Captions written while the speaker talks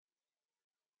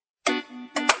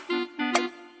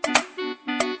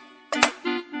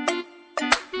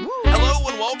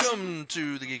welcome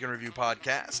to the Geek and Review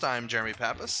podcast. I'm Jeremy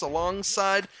Pappas,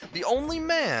 alongside the only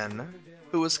man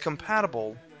who is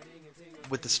compatible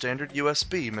with the standard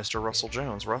USB, Mr. Russell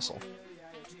Jones. Russell.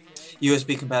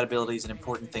 USB compatibility is an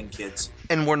important thing, kids.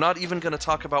 And we're not even going to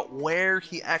talk about where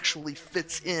he actually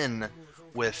fits in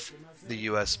with the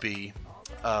USB,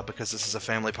 because this is a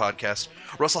family podcast.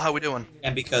 Russell, how we doing?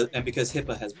 And because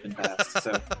HIPAA has been passed,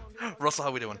 so Russell,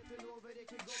 how we doing?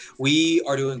 we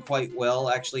are doing quite well.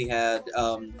 Actually, had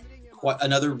quite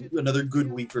another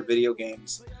good week for video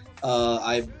games.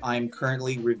 I'm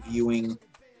currently reviewing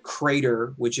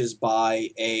Crater, which is by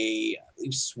a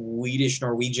Swedish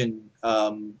Norwegian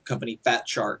company, Fat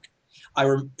Shark. I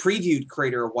previewed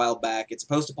Crater a while back. It's a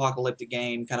post-apocalyptic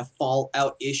game, kind of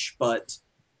Fallout-ish, but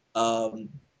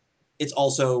it's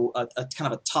also a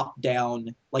kind of a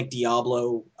top-down, like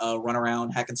Diablo,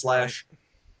 run-around hack and slash. Right.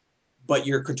 But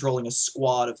you're controlling a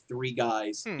squad of 3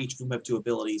 guys, each of whom have 2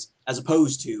 abilities, as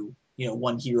opposed to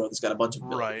one hero that's got a bunch of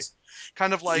abilities. Right.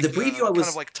 Kind of like the preview. kind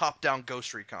of like top-down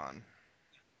Ghost Recon.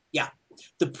 Yeah,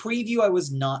 the preview I was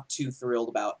not too thrilled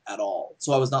about at all.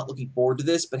 So I was not looking forward to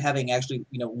this. But having actually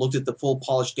looked at the full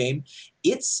polished game,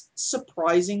 it's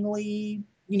surprisingly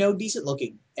decent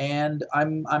looking, and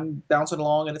I'm bouncing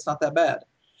along, and it's not that bad.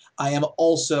 I am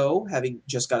also, having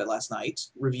just got it last night,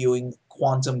 reviewing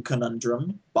Quantum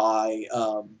Conundrum by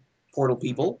Portal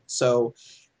People. So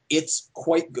it's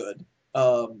quite good.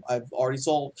 I've already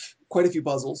solved quite a few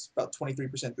puzzles, about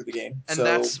 23% through the game. And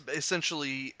that's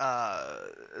essentially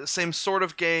same sort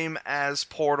of game as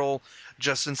Portal,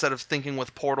 just instead of thinking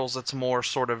with portals, it's more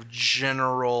sort of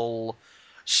general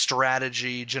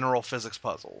strategy, general physics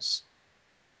puzzles.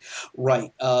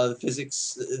 Right.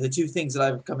 Physics, the 2 things that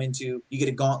I've come into, you get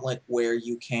a gauntlet where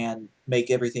you can make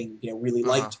everything, really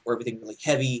light or everything really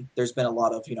heavy. There's been a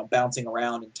lot of, bouncing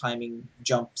around and timing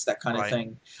jumps, that kind of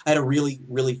thing. I had a really,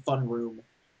 really fun room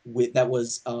that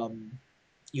was,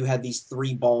 you had these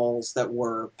 3 balls that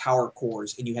were power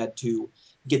cores, and you had to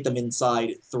get them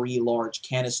inside 3 large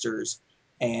canisters.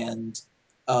 And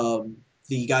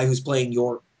the guy who's playing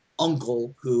your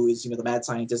uncle, who is, the mad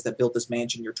scientist that built this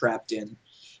mansion you're trapped in,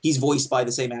 he's voiced by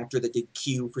the same actor that did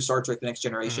Q for Star Trek The Next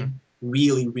Generation. Mm-hmm.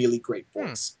 Really, really great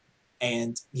voice.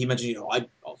 And he mentioned, I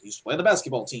used to play on the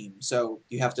basketball team. So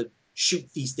you have to shoot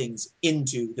these things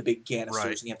into the big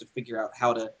canisters, and you have to figure out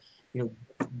how to,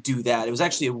 do that. It was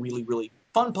actually a really, really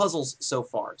fun puzzles so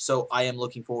far. So I am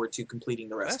looking forward to completing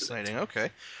the rest of it. Fascinating. Okay.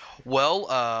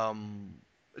 Well,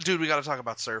 dude, we got to talk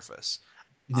about Surface.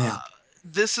 Yeah.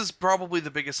 This is probably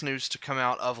the biggest news to come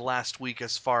out of last week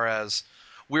as far as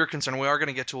we're concerned. We are going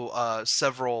to get to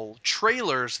several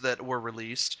trailers that were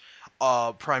released,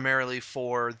 primarily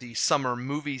for the summer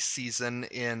movie season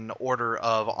in order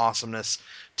of awesomeness.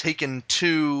 Taken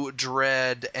 2,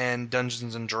 Dread, and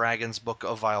Dungeons & Dragons Book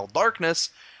of Vile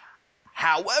Darkness.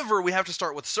 However, we have to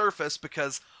start with Surface,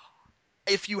 because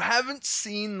if you haven't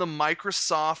seen the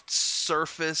Microsoft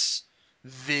Surface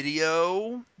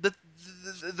video,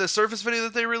 the Surface video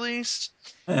that they released,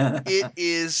 it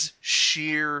is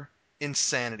sheer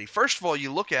insanity. First of all,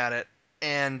 you look at it,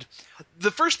 and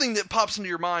the first thing that pops into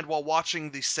your mind while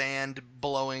watching the sand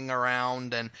blowing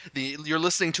around and you're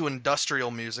listening to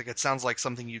industrial music, it sounds like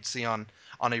something you'd see on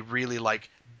a really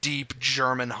deep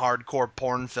German hardcore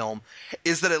porn film,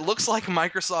 is that it looks like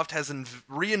Microsoft has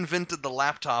reinvented the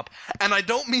laptop, and I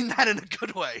don't mean that in a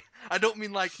good way. I don't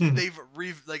mean they've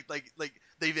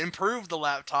they've improved the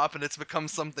laptop and it's become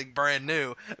something brand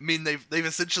new. I mean they've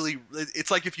essentially, it's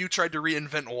like if you tried to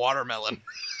reinvent watermelon.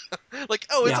 It's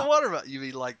a watermelon. You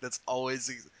mean that's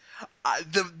always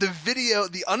the video,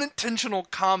 the unintentional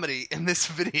comedy in this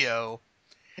video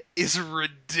is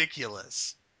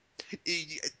ridiculous.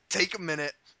 Take a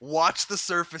minute, watch the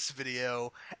Surface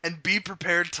video, and be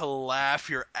prepared to laugh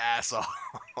your ass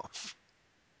off.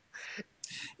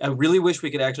 I really wish we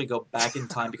could actually go back in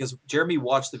time, because Jeremy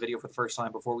watched the video for the first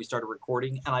time before we started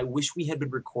recording, and I wish we had been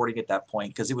recording at that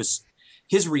point, because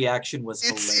his reaction was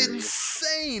hilarious. It's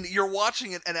insane. You're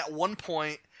watching it, and at one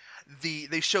point,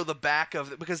 they show the back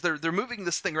of it, because they're moving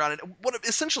this thing around, and what it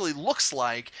essentially looks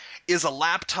like is a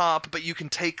laptop, but you can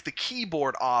take the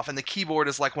keyboard off, and the keyboard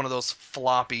is like one of those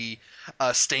floppy,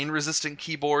 stain-resistant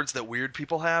keyboards that weird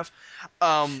people have.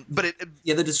 But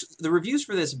the reviews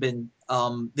for this have been,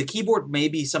 the keyboard may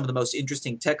be some of the most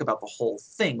interesting tech about the whole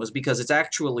thing, was because it's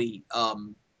actually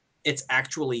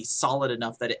solid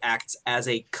enough that it acts as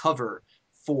a cover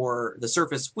for the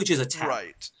Surface, which is a tab.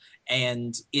 Right.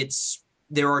 And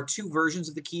there are 2 versions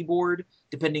of the keyboard,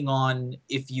 depending on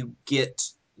if you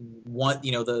get one,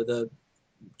 the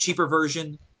cheaper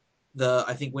version,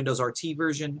 I think Windows RT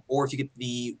version, or if you get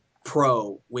the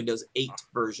Pro Windows 8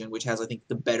 version, which has, I think,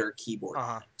 the better keyboard on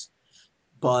Uh-huh. it.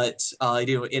 But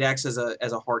it acts as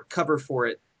a hard cover for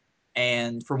it.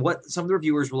 And from what some of the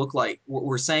reviewers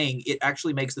were saying, it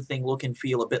actually makes the thing look and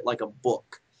feel a bit like a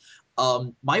book.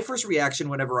 My first reaction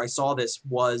whenever I saw this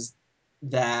was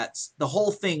that the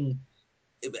whole thing,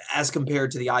 as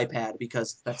compared to the iPad,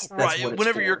 because that's what Right. it's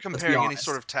Whenever you're for. Let's be comparing any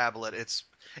sort honest. of tablet, it's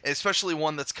especially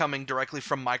one that's coming directly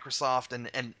from Microsoft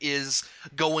and is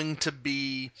going to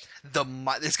be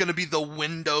it's going to be the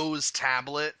Windows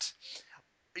tablet.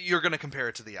 You're going to compare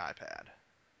it to the iPad.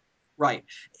 Right.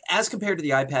 As compared to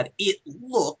the iPad, it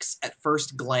looks at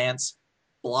first glance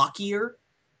blockier,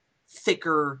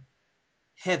 thicker,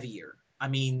 heavier. I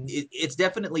mean, it's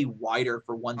definitely wider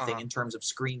for one thing Uh-huh. in terms of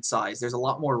screen size. There's a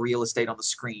lot more real estate on the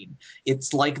screen.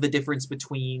 It's like the difference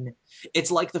between, it's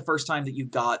like the first time that you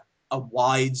got a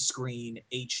widescreen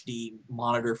HD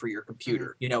monitor for your Hmm.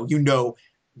 computer.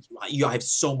 I have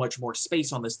so much more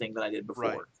space on this thing than I did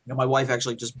Right. before. My wife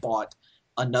actually just bought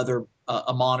another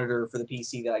a monitor for the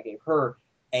PC that I gave her,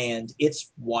 and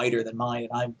it's wider than mine,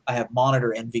 and I have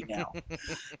monitor envy now.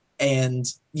 And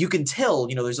you can tell,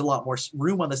 there's a lot more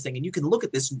room on this thing, and you can look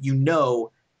at this,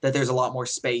 that there's a lot more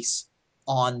space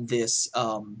on this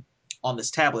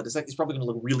tablet. It's probably going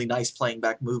to look really nice playing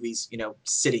back movies,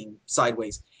 sitting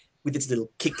sideways with its little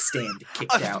kickstand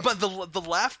kicked out. But the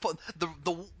laugh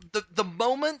the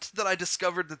moment that I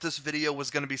discovered that this video was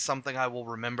going to be something I will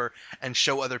remember and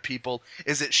show other people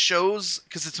is it shows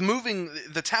because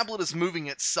the tablet is moving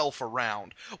itself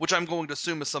around, which I'm going to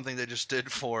assume is something they just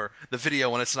did for the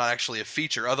video and it's not actually a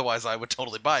feature. Otherwise, I would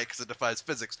totally buy it because it defies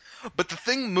physics. But the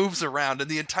thing moves around,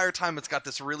 and the entire time it's got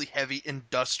this really heavy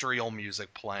industrial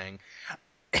music playing.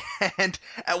 And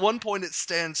at one point, it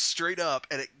stands straight up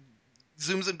and it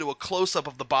zooms into a close-up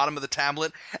of the bottom of the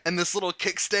tablet, and this little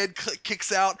kickstand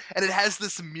kicks out, and it has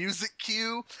this music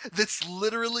cue that's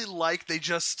literally like they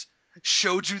just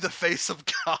showed you the face of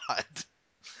God.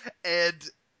 And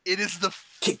it is the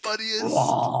Kick. funniest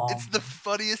it's the Wrong.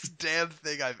 funniest damn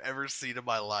thing I've ever seen in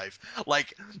my life.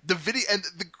 Like the video and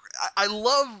I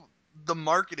love the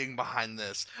marketing behind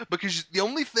this because the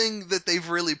only thing that they've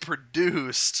really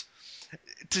produced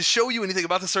to show you anything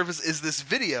about the Surface is this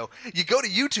video. You go to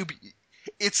YouTube,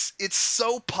 it's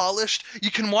so polished. You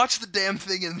can watch the damn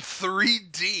thing in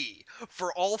 3D.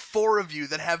 For all four of you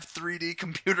that have 3D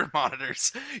computer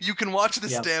monitors, you can watch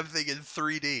this Yeah. damn thing in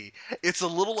 3D. It's a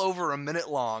little over a minute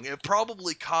long. It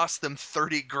probably cost them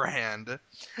 30 grand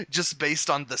just based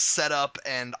on the setup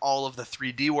and all of the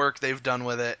 3D work they've done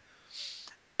with it.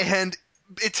 And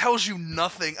it tells you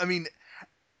nothing. I mean,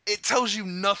 it tells you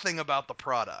nothing about the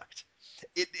product.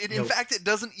 In Nope. fact, it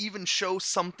doesn't even show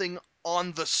something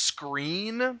on the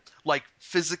screen, like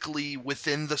physically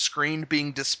within the screen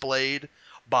being displayed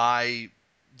by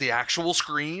the actual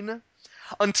screen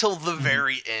until the Mhm.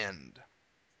 very end.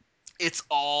 It's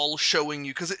all showing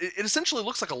you because it essentially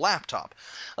looks like a laptop,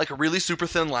 like a really super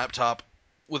thin laptop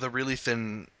with a really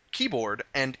thin keyboard,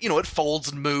 and it folds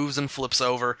and moves and flips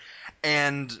over,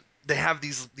 and they have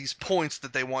these points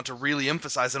that they want to really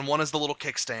emphasize, and one is the little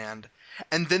kickstand,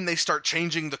 and then they start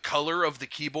changing the color of the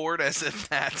keyboard as if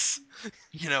that's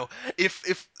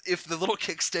if the little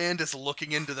kickstand is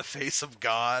looking into the face of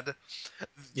God,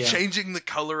 Yeah. changing the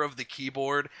color of the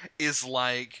keyboard is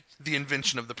like the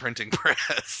invention of the printing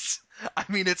press. I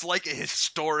mean, it's like a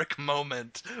historic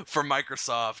moment for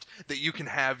Microsoft that you can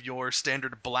have your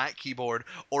standard black keyboard,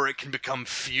 or it can become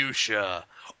fuchsia,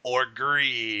 or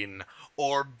green,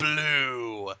 or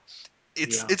blue.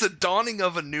 It's Yeah. it's a dawning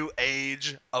of a new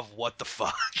age of what the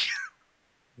fuck.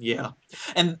 Yeah.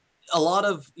 And a lot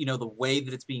of, the way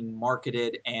that it's being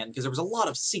marketed, and because there was a lot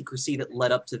of secrecy that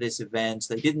led up to this event,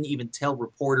 they didn't even tell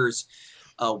reporters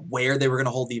where they were going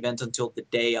to hold the event until the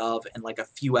day of and like a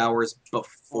few hours Right.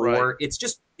 before. It's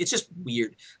just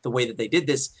weird the way that they did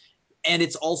this, and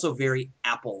it's also very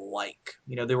Apple-like.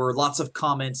 There were lots of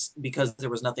comments because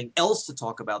there was nothing else to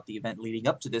talk about the event leading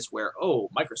up to this, where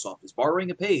Microsoft is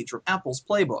borrowing a page from Apple's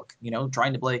playbook.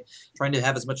 Trying to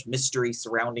have as much mystery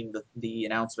surrounding the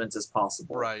announcements as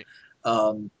possible. Right.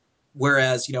 Um,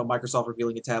 Whereas Microsoft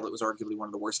revealing a tablet was arguably one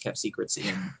of the worst kept secrets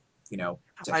in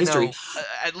tech I history. know.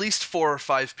 At least 4 or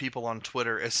 5 people on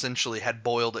Twitter essentially had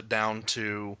boiled it down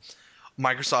to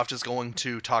Microsoft is going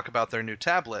to talk about their new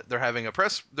tablet. They're having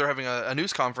a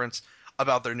news conference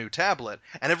about their new tablet,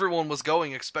 and everyone was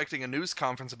going expecting a news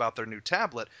conference about their new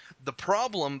tablet. The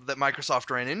problem that Microsoft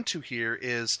ran into here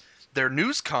is their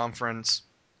news conference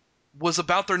was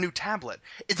about their new tablet.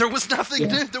 There was nothing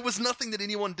Yeah. there was nothing that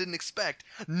anyone didn't expect,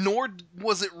 nor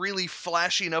was it really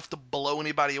flashy enough to blow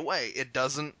anybody away. It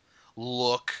doesn't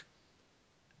look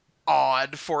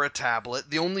odd for a tablet.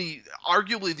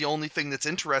 Arguably the only thing that's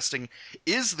interesting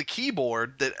is the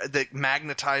keyboard that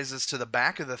magnetizes to the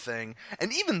back of the thing,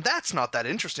 and even that's not that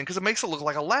interesting because it makes it look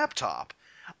like a laptop.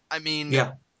 I mean,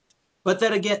 Yeah. But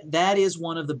then again, that is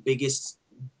one of the biggest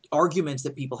arguments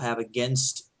that people have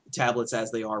against tablets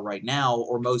as they are right now,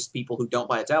 or most people who don't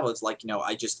buy a tablet, it's like,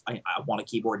 I want a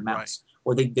keyboard and right, mouse.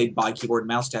 Or they buy keyboard and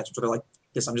mouse attachments, or they're like,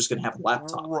 this, I'm just going to have a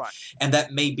laptop. right, And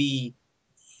that may be,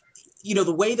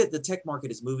 the way that the tech market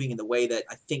is moving and the way that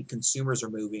I think consumers are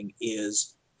moving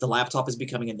is the laptop is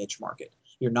becoming a niche market.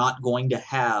 You're not going to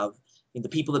have the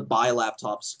people that buy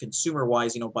laptops consumer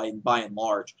wise, by and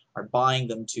large, are buying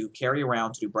them to carry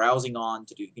around, to do browsing on,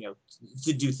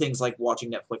 to do things like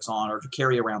watching Netflix on, or to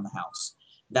carry around the house.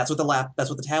 That's what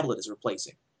the tablet is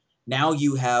replacing. Now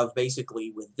you have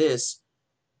basically with this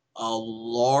a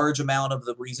large amount of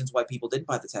the reasons why people didn't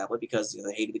buy the tablet because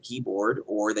they hated the keyboard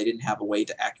or they didn't have a way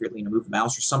to accurately move the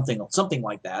mouse or something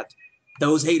like that.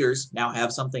 Those haters now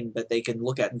have something that they can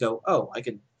look at and go, oh,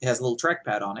 it has a little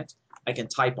trackpad on it. I can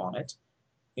type on it.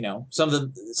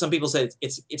 Some people say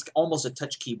it's almost a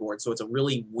touch keyboard, so it's a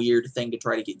really weird thing to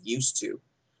try to get used to.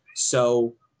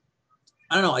 So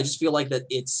I don't know. I just feel like that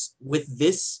it's with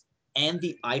this and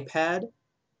the iPad,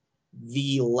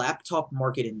 the laptop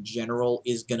market in general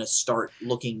is going to start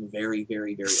looking very,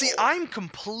 very, very See, old. I'm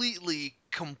completely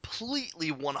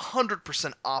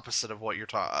 100% opposite of what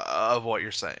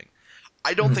you're saying.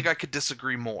 I don't Mm-hmm. think I could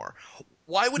disagree more.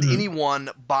 Why would Mm-hmm. anyone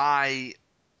buy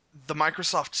the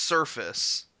Microsoft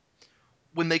Surface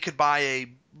when they could buy a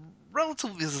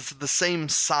relatively the same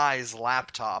size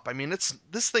laptop? I mean,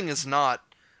 this thing is not,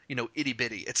 itty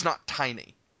bitty. It's not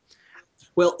tiny.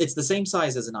 Well, it's the same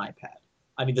size as an iPad.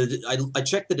 I mean, I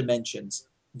checked the dimensions.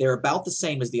 They're about the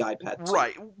same as the iPad 2.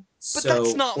 Right. But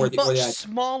that's So, not or the much iPad.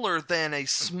 smaller than a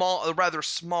rather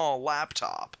small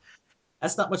laptop.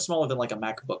 That's not much smaller than like a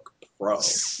MacBook Pro,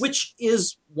 which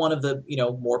is one of the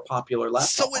more popular laptop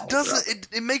So it models that are doesn't out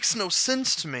there. it makes no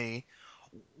sense to me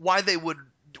why they would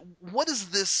what is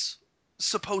this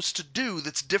supposed to do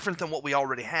that's different than what we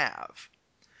already have?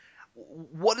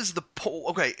 What is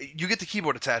okay, you get the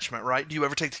keyboard attachment, right? Do you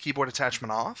ever take the keyboard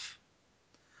attachment off?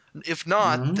 If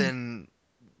not, Mm-hmm. then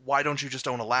why don't you just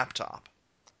own a laptop?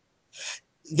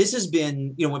 This has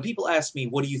been, when people ask me,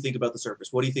 what do you think about the Surface?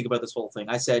 What do you think about this whole thing?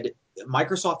 I said,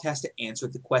 Microsoft has to answer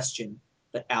the question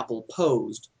that Apple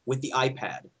posed with the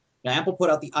iPad. Now, Apple put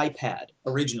out the iPad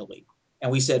originally,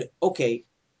 and we said, okay,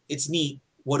 it's neat.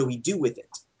 What do we do with it?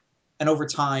 And over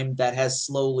time, that has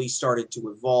slowly started to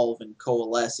evolve and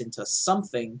coalesce into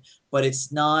something, but it's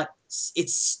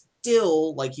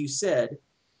still, like you said,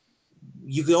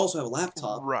 you could also have a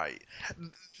laptop. Right.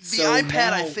 The So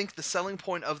iPad, I now, think the selling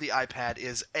point of the iPad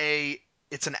is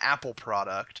it's an Apple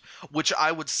product, which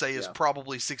I would say is yeah,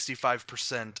 probably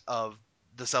 65% of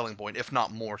the selling point, if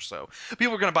not more so.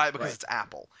 People are going to buy it because right, it's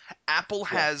Apple. Apple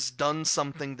yeah. has done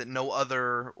something that no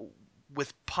other,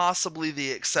 with possibly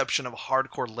the exception of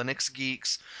hardcore Linux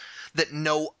geeks, that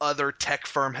no other tech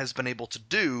firm has been able to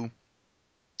do,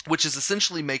 which is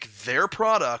essentially make their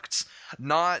products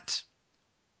not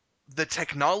the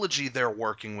technology they're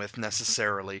working with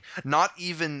necessarily, not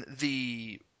even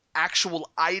the actual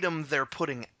item they're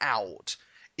putting out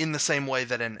in the same way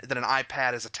that an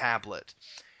iPad is a tablet.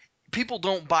 People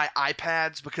don't buy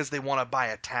iPads because they want to buy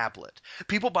a tablet.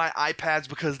 People buy iPads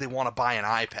because they want to buy an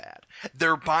iPad.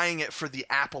 They're buying it for the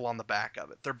Apple on the back of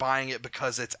it. They're buying it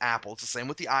because it's Apple. It's the same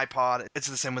with the iPod. It's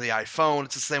the same with the iPhone.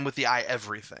 It's the same with the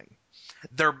iEverything.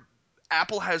 They're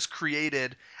Apple has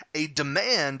created a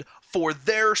demand for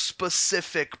their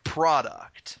specific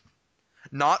product,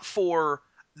 not for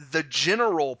the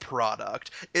general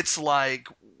product. It's like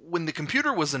when the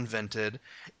computer was invented,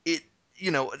 it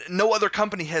no other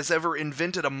company has ever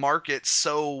invented a market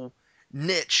so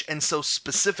niche and so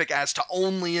specific as to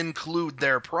only include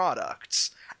their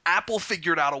products. Apple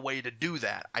figured out a way to do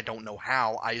that. I don't know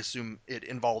how. I assume it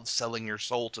involves selling your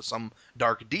soul to some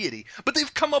dark deity. But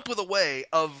they've come up with a way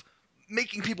of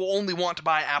making people only want to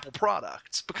buy Apple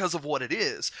products because of what it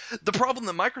is. The problem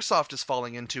that Microsoft is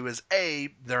falling into is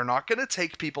they're not going to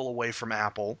take people away from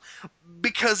Apple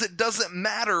because it doesn't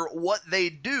matter what they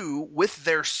do with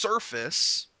their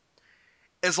Surface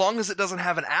as long as it doesn't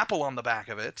have an Apple on the back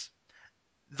of it.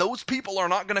 Those people are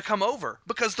not going to come over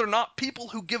because they're not people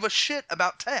who give a shit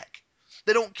about tech.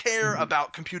 They don't care Mm-hmm.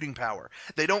 about computing power.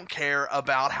 They don't care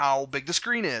about how big the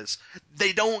screen is.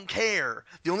 They don't care.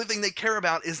 The only thing they care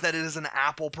about is that it is an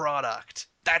Apple product.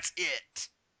 That's it.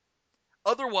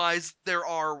 Otherwise, there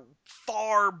are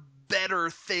far better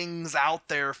things out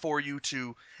there for you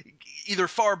to either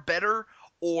far better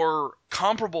or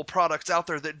comparable products out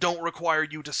there that don't require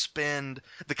you to spend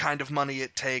the kind of money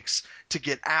it takes to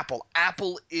get Apple.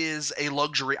 Apple is a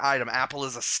luxury item. Apple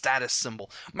is a status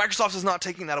symbol. Microsoft is not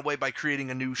taking that away by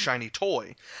creating a new shiny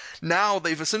toy. Now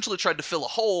they've essentially tried to fill a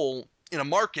hole in a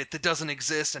market that doesn't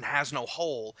exist and has no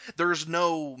hole. There's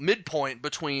no midpoint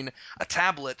between a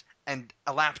tablet and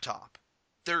a laptop.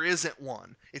 There isn't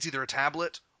one. It's either a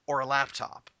tablet or a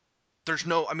laptop. There's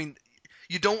no, I mean,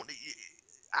 you don't,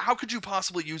 how could you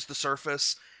possibly use the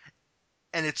Surface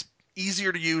and it's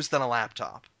easier to use than a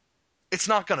laptop? It's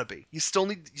not going to be. You still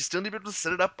need to be able to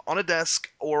set it up on a desk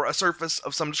or a Surface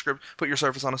of some description. Put your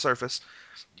Surface on a Surface.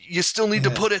 You still need to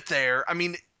Yeah. put it there. I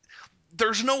mean,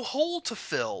 there's no hole to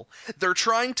fill. They're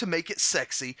trying to make it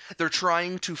sexy. They're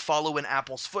trying to follow in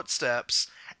Apple's footsteps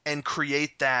and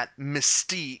create that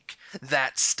mystique,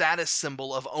 that status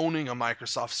symbol of owning a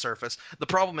Microsoft Surface. The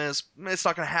problem is, it's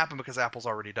not going to happen because Apple's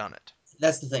already done it.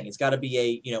 That's the thing. It's got to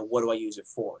be a, what do I use it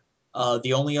for?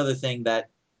 The only other thing that,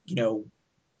 you know,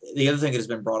 the other thing that has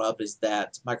been brought up is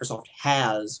that Microsoft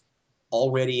has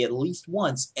already at least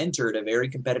once entered a very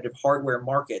competitive hardware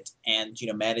market and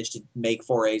managed to make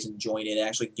forays and join in and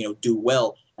actually do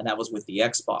well, and that was with the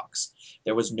Xbox.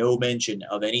 There was no mention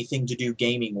of anything to do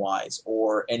gaming wise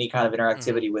or any kind of Mm-hmm.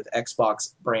 interactivity with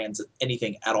Xbox brands,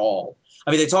 anything at all.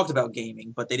 I mean, they talked about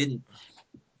gaming, but they didn't.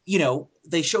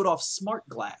 They showed off Smart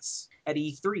Glass at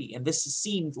E3, and this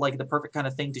seemed like the perfect kind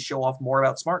of thing to show off more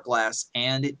about Smart Glass,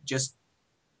 and it just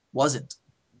wasn't.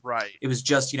 Right. It was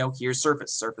just, here's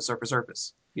Surface, Surface, Surface,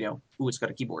 Surface. Ooh, it's got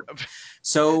a keyboard.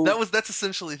 So, That's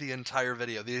essentially the entire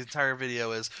video. The entire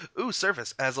video is, ooh,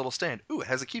 Surface has a little stand. Ooh, it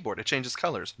has a keyboard. It changes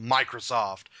colors.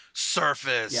 Microsoft, yeah,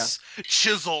 Surface,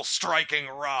 chisel striking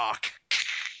rock.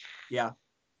 yeah.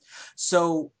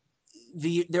 So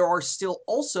there are still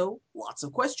also lots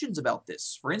of questions about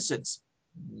this. For instance,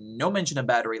 no mention of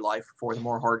battery life for the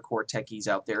more hardcore techies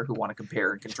out there who want to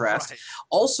compare and contrast. Right.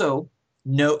 Also,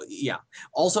 no, yeah.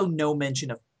 Also, no mention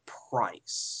of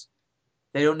price.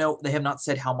 They don't know. They have not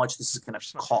said how much this is going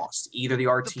to cost, either the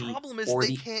The RT problem is or they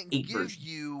the can't 8 give version.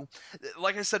 you,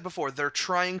 like I said before, they're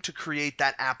trying to create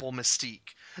that Apple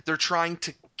mystique. They're trying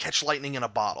to catch lightning in a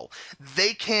bottle.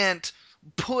 They can't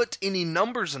put any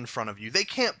numbers in front of you. They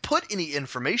can't put any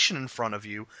information in front of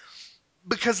you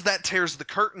because that tears the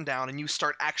curtain down and you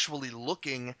start actually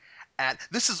looking at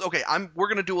this is okay. We're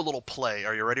gonna do a little play.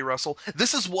 Are you ready, Russell?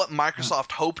 This is what Huh.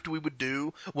 Microsoft hoped we would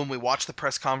do when we watched the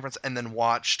press conference and then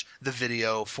watched the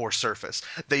video for Surface.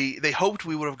 They hoped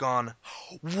we would have gone,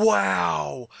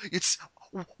 wow, it's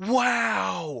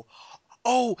wow,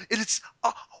 oh, it's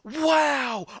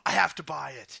wow, I have to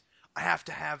buy it, I have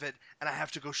to have it, and I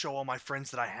have to go show all my friends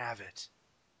that I have it.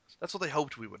 That's what they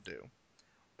hoped we would do.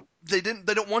 They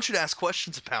don't want you to ask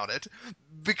questions about it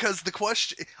because the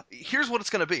question here's what it's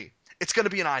going to be. It's going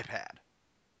to be an iPad.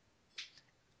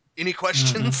 Any Mm-hmm.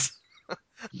 questions?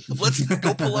 Let's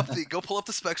go pull up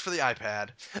the specs for the iPad,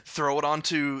 throw it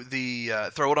onto the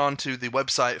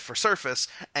website for Surface,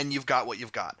 and you've got what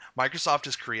you've got. Microsoft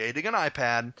is creating an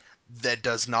iPad that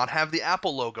does not have the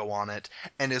Apple logo on it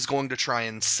and is going to try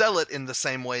and sell it in the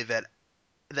same way that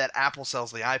Apple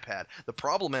sells the iPad. The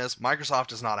problem is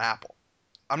Microsoft is not Apple.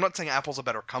 I'm not saying Apple's a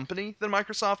better company than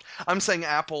Microsoft. I'm saying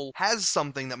Apple has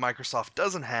something that Microsoft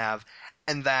doesn't have,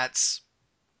 and that's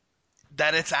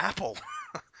that it's Apple.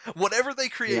 Whatever they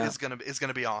create Yeah. is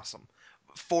gonna be awesome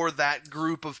for that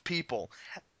group of people.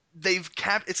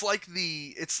 It's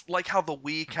like how the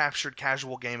Wii captured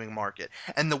casual gaming market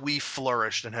and the Wii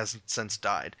flourished and has since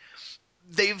died.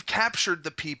 They've captured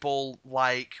the people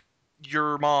like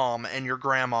your mom and your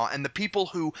grandma and the people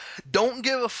who don't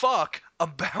give a fuck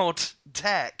about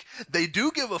tech. They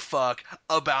do give a fuck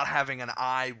about having an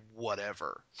eye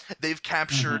whatever. They've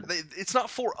captured Mm-hmm. it's not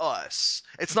for us.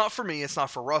 It's not for me, it's not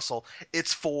for Russell.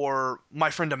 It's for my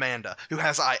friend Amanda who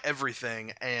has eye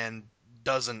everything and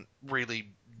doesn't really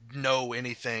know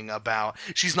anything about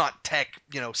she's not tech,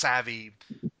 savvy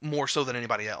more so than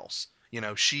anybody else.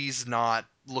 She's not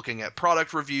looking at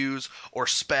product reviews or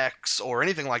specs or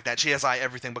anything like that. She has eye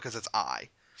everything because it's eye.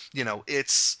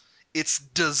 It's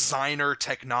designer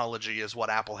technology is what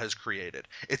Apple has created.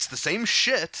 It's the same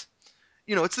shit.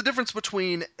 It's the difference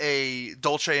between between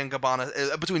Dolce and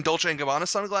Gabbana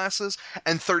sunglasses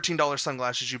and $13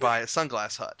 sunglasses you buy at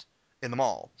Sunglass Hut in the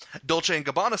mall. Dolce and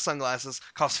Gabbana sunglasses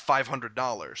cost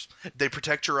 $500. They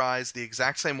protect your eyes the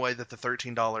exact same way that the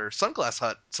 $13 Sunglass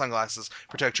Hut sunglasses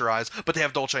protect your eyes, but they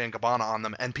have Dolce and Gabbana on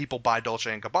them, and people buy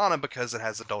Dolce and Gabbana because it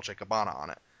has a Dolce Gabbana on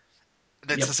it.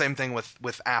 That's the Yep. same thing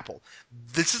with Apple.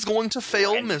 This is going to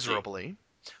fail Renting. miserably.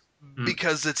 Mm.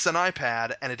 because it's an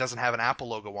iPad and it doesn't have an Apple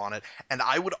logo on it. And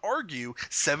I would argue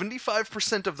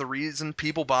 75% of the reason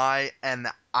people buy an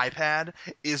iPad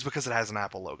is because it has an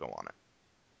Apple logo on it.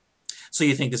 So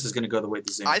you think this is going to go the way of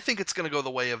the I Zune? think it's going to go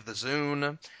the way of the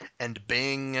Zune and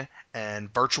Bing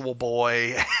and Virtual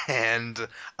Boy and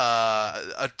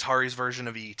Atari's version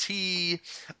of ET,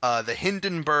 the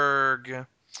Hindenburg,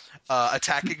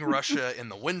 attacking Russia in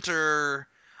the winter,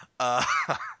 uh,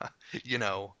 you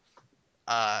know,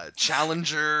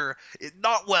 Challenger.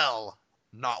 Not well.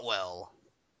 Not well.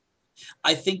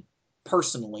 I think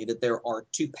personally that there are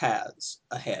two paths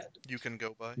ahead. You can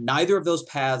go by. Neither of those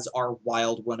paths are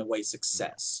wild runaway No.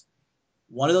 success.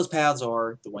 One of those paths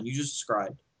are the one you just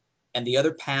described, and the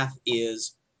other path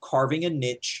is carving a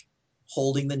niche,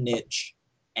 holding the niche,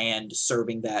 and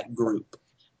serving that group.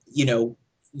 You know,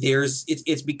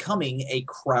 it's becoming a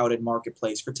crowded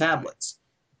marketplace for Right. tablets.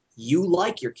 You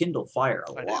like your Kindle Fire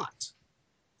a I do. lot.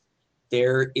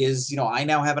 There is, I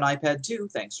now have an iPad 2,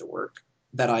 thanks to work,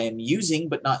 that I am using,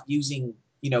 but not using,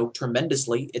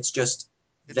 tremendously. It's just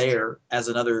It's there as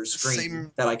another screen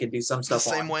same that I can do some the stuff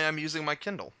same on. way I'm using my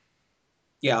Kindle.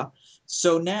 Yeah.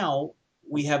 So now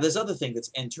we have this other thing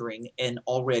that's entering and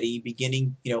already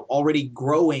beginning, already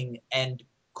growing and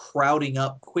crowding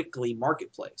up quickly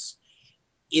marketplace.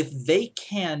 If they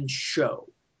can show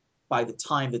by the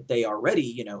time that they are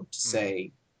ready, to Mm-hmm.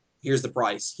 say, here's the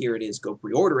price, here it is, go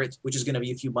pre-order it, which is going to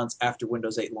be a few months after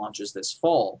Windows 8 launches this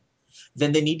fall,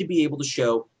 then they need to be able to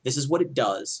show this is what it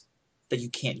does that you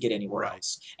can't get anywhere Right.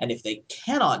 else. And if they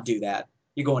cannot do that,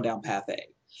 you're going down path A.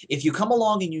 If you come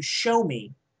along and you show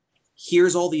me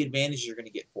here's all the advantages you're going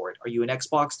to get for it. Are you an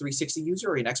Xbox 360 user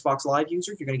or an Xbox Live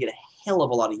user? You're going to get a hell of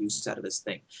a lot of use out of this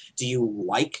thing. Do you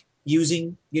like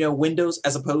using, Windows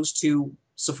as opposed to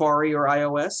Safari or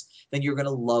iOS? Then you're going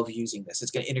to love using this. It's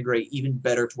going to integrate even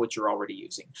better to what you're already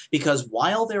using. Because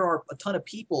while there are a ton of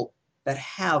people that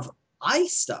have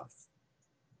iStuff,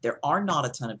 there are not a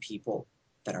ton of people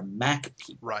that are Mac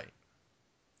people. Right.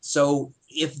 So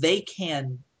if they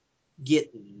can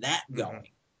get that Mm-hmm. going,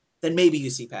 then maybe you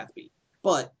see Path B.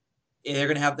 But they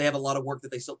have a lot of work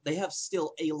that they have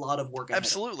still a lot of work ahead of them.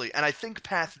 Absolutely. And I think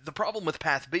the problem with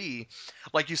Path B,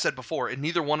 like you said before, and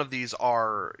neither one of these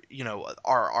are,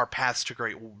 are paths to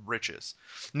great riches.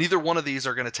 Neither one of these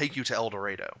are going to take you to El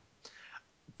Dorado.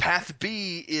 Path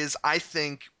B is, I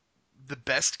think, the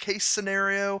best case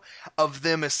scenario of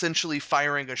them essentially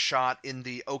firing a shot in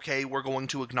the okay, we're going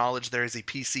to acknowledge there is a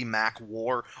PC Mac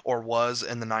war, or was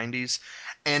in the 90s,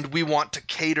 and we want to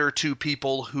cater to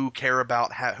people who care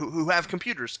about who have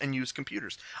computers and use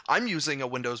computers. I'm using a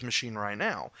Windows machine right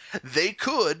now. They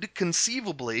could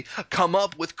conceivably come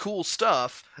up with cool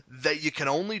stuff that you can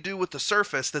only do with the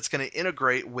Surface that's going to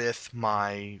integrate with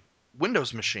my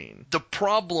Windows machine. The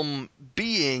problem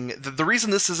being the reason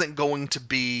this isn't going to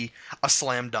be a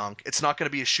slam dunk, it's not going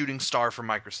to be a shooting star for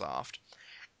Microsoft,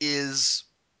 is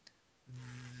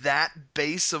that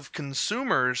base of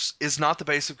consumers is not the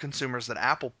base of consumers that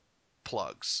Apple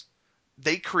plugs.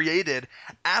 They created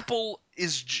Apple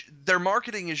is their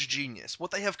marketing is genius.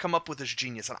 What they have come up with is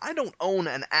genius. And I don't own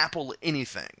an Apple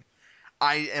anything.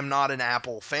 I am not an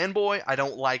Apple fanboy. I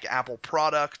don't like Apple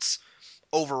products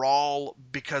overall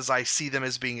because I see them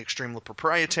as being extremely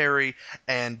proprietary,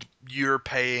 and you're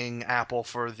paying Apple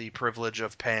for the privilege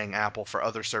of paying Apple for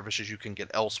other services you can get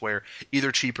elsewhere,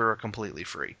 either cheaper or completely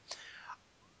free.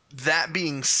 That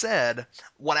being said,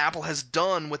 what Apple has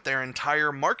done with their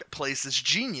entire marketplace is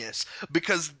genius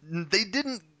because they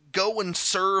didn't go and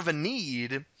serve a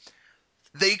need.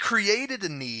 They created a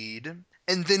need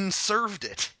and then served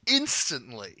it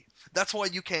instantly. That's why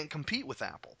you can't compete with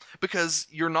Apple, because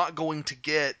you're not going to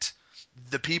get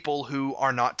the people who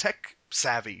are not tech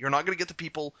savvy. You're not going to get the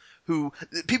people who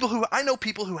I know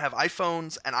people who have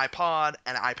iPhones and iPod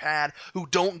and iPad who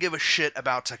don't give a shit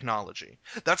about technology.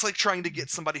 That's like trying to get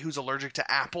somebody who's allergic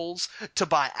to apples to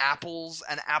buy apples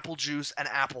and apple juice and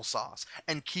applesauce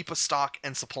and keep a stock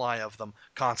and supply of them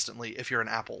constantly if you're an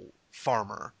apple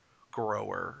farmer,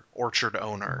 grower, orchard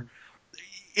owner.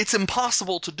 It's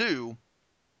impossible to do,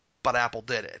 but Apple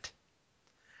did it.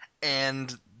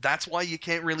 And that's why you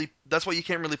can't really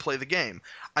play the game.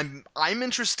 I'm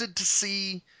interested to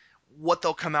see what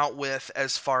they'll come out with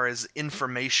as far as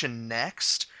information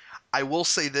next. I will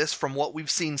say this, from what we've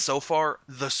seen so far,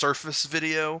 the Surface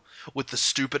video with the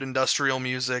stupid industrial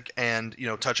music and,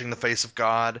 touching the face of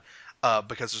God,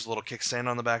 because there's a little kickstand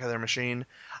on the back of their machine.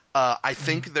 I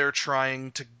think they're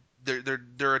trying to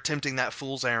they're attempting that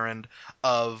fool's errand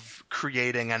of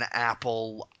creating an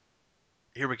Apple.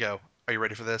 Here we go. Are you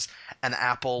ready for this? An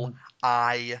Apple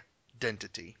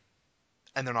identity,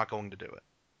 and they're not going to do it.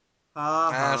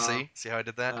 Ha ha. See how I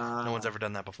did that? No one's Ha. ever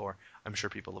done that before. I'm sure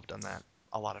people have done that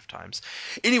a lot of times.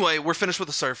 Anyway, we're finished with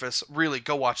the surface. Really,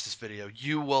 go watch this video.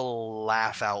 You will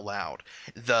laugh out loud.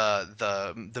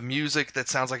 The music that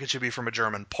sounds like it should be from a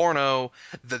German porno.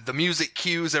 The music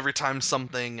cues every time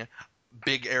something,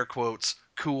 big air quotes,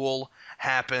 cool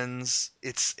happens.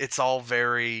 It's all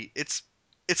very it's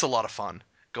a lot of fun.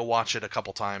 Go watch it a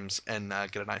couple times and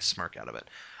get a nice smirk out of it.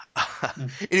 Hmm.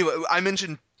 Anyway, I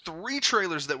mentioned three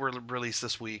trailers that were released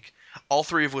this week, all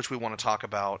three of which we want to talk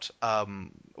about,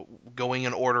 going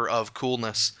in order of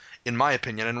coolness, in my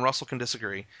opinion, and Russell can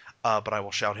disagree, but I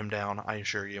will shout him down, I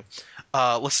assure you.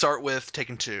 Let's start with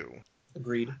Taken 2.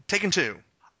 Agreed. Taken 2.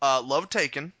 Love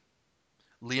Taken.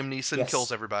 Liam Neeson kills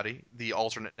Yes. everybody.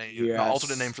 Alternate name Yes.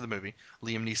 for the movie.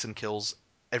 Liam Neeson kills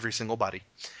every single body.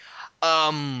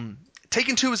 Um,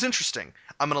 Taken 2 is interesting.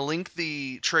 I'm going to link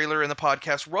the trailer in the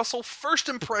podcast. Russell, first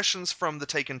impressions from the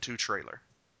Taken 2 trailer.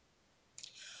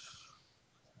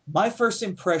 My first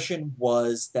impression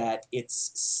was that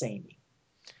it's samey.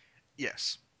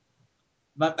 Yes.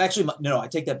 No, I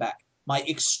take that back. My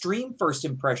extreme first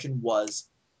impression was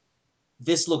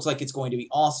this looks like it's going to be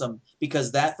awesome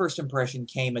because that first impression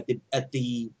came at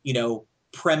the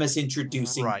premise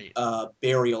introducing Right.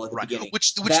 burial at the Right. beginning.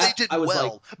 Which they That did I was like,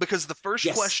 well because the first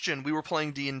yes, question we were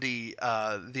playing D&D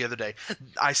the other day.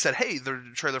 I said, "Hey, the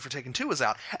trailer for Taken 2 is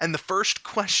out." And the first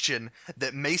question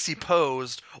that Macy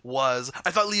posed was,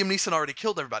 "I thought Liam Neeson already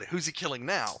killed everybody. Who's he killing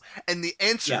now?" And the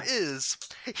answer yeah, is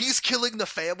he's killing the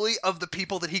family of the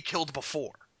people that he killed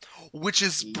before, which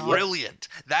is yep, brilliant.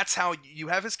 That's how you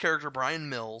have his character Brian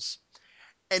Mills,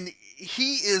 and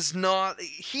he's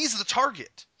the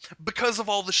target because of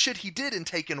all the shit he did in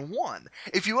Taken 1.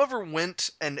 If you ever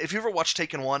watched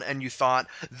Taken 1 and you thought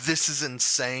this is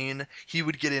insane, he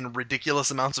would get in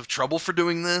ridiculous amounts of trouble for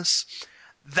doing this.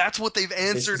 That's what they've this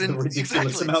answered is a in ridiculous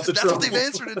exactly. amount of That's what they've trouble.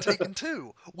 answered in Taken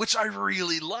 2, which I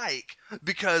really like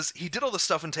because he did all this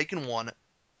stuff in Taken 1.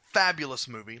 Fabulous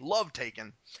movie. Love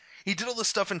Taken. He did all this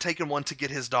stuff in Taken 1 to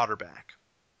get his daughter back.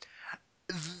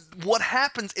 What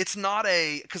happens, it's not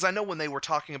a, because I know when they were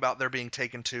talking about there being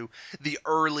Taken 2, the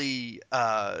early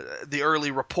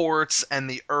reports and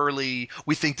the early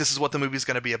we think this is what the movie's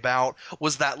going to be about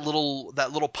was that little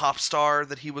pop star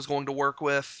that he was going to work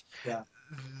with. Yeah,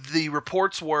 The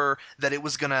reports were that it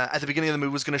was gonna, at the beginning of the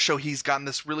movie, was gonna show he's gotten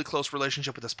this really close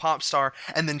relationship with this pop star,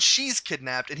 and then she's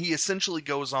kidnapped, and he essentially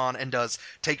goes on and does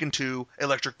Taken 2,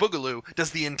 Electric Boogaloo,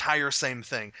 does the entire same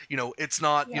thing. It's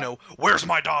not, yeah, where's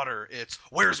my daughter? It's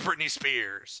where's Britney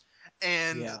Spears?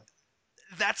 And yeah.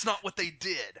 that's not what they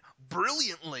did.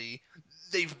 Brilliantly,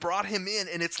 they've brought him in,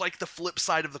 and it's like the flip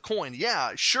side of the coin.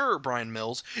 Yeah, sure, Brian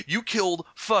Mills, you killed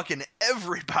fucking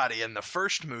everybody in the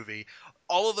first movie.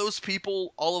 All of those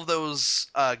people, all of those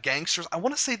gangsters, I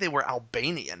want to say they were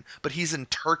Albanian, but he's in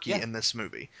Turkey Yeah. in this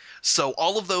movie. So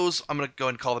all of those, I'm going to go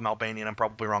ahead and call them Albanian, I'm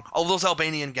probably wrong. All of those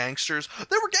Albanian gangsters,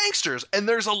 they were gangsters, and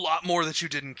there's a lot more that you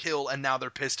didn't kill, and now they're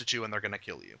pissed at you and they're going to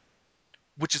kill you,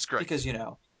 which is great.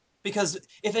 Because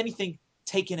if anything,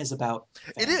 Taken is about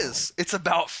It family. is. It's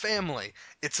about family.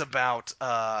 It's about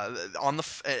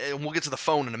and we'll get to the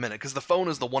phone in a minute because the phone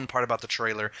is the one part about the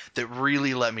trailer that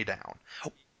really let me down.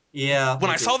 Yeah, When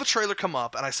me I saw too. the trailer come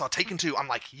up and I saw Taken 2, I'm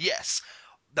like, yes.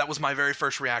 That was my very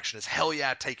first reaction is hell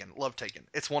yeah, Taken. Love Taken.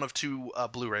 It's one of two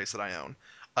Blu-rays that I own.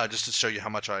 Just to show you how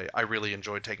much I really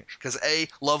enjoyed Taken. Because A,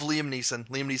 love Liam Neeson.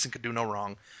 Liam Neeson could do no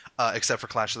wrong, except for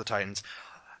Clash of the Titans.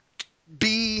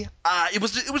 B, it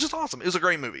was just awesome. It was a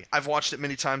great movie. I've watched it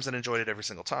many times and enjoyed it every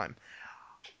single time.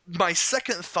 My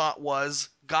second thought was,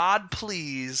 God,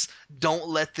 please don't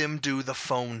let them do the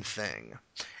phone thing.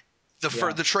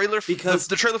 Yeah, The trailer because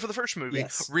the trailer for the first movie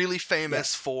yes, really famous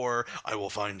yes, for I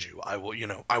will find you, I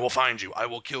will find you, I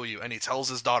will kill you, and he tells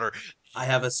his daughter I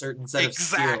have a certain set of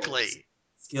exactly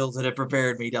skills that have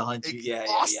prepared me to hunt you. Yeah, yeah,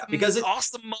 yeah. awesome Because it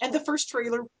awesome and moment. the first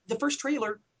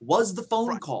trailer was the phone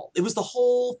Right, call. It was the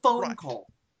whole phone right. call.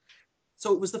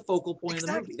 So it was the focal point of the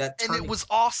Exactly. movie. That And it turning. was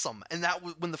awesome. And that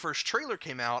was when the first trailer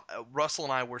came out. Russell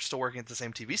and I were still working at the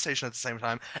same TV station at the same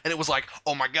time, and it was like,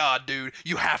 "Oh my god, dude,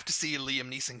 you have to see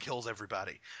Liam Neeson kills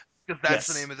everybody." Because that's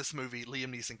the Yes, name of this movie.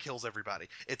 Liam Neeson kills everybody.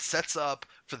 It sets up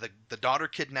for the daughter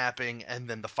kidnapping and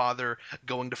then the father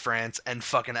going to France and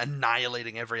fucking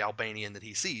annihilating every Albanian that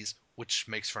he sees, which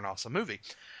makes for an awesome movie.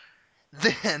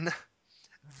 Then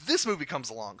this movie comes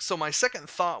along. So my second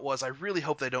thought was I really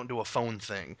hope they don't do a phone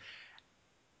thing.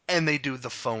 And they do the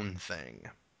phone thing.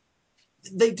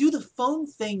 they do the phone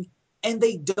thing, and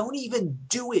they don't even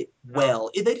do it No,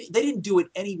 well. They didn't do it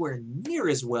anywhere near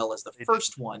as well as the they didn't.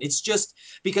 first one. It's just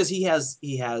because he has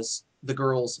the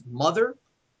girl's mother.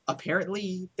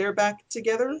 Apparently, they're back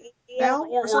together. yeah,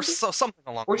 or something, something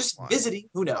along or those just lines. visiting.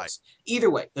 Who Right. knows? Either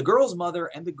way, the girl's mother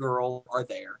and the girl are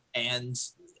there, and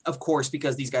of course,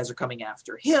 because these guys are coming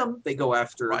after him, they go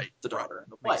after Right. the Right. daughter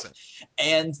and the Makes wife, sense.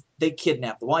 and they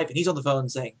kidnap the wife. And he's on the phone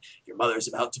saying, "Your mother's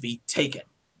about to be taken."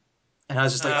 And I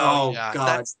was just like, Oh "Oh yeah,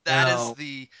 God, no!"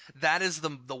 that is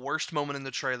the worst moment in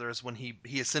the trailer is when he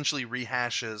essentially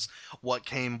rehashes what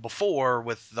came before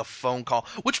with the phone call,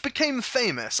 which became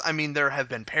famous. I mean, there have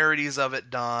been parodies of it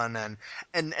done, and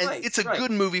Right, it's a right.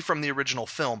 good movie from the original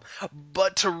film,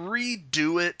 but to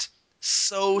redo it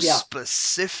so Yeah,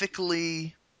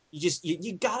 specifically,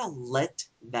 you gotta let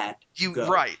that you go.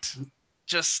 right,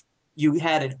 just You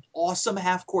had an awesome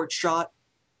half court shot.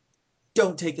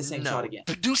 Don't take the same shot no, again.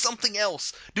 do something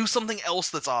else. Do something else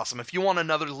that's awesome. If you want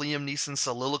another Liam Neeson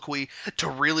soliloquy to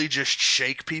really just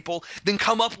shake people, then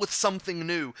come up with something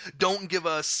new. Don't give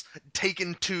us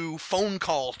Taken to Phone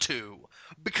Call to,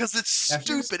 because it's Now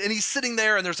here's stupid. And he's sitting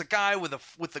there, and there's a guy with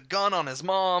a gun on his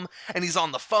mom, and he's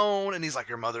on the phone, and he's like,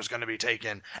 "Your mother's gonna be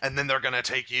taken, and then they're gonna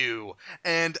take you."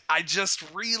 And I just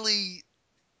really,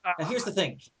 Now, here's the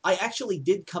thing. I actually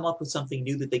did come up with something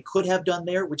new that they could have done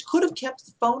there, which could have kept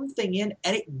the phone thing in,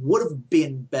 and it would have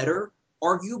been better.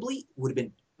 Arguably, would have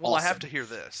been well, I have awesome. to hear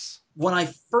this. When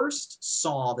I first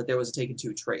saw that there was a Taken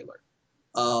Two trailer,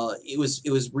 it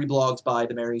was reblogged by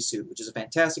the Mary Sue, which is a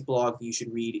fantastic blog that you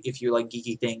should read if you like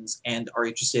geeky things and are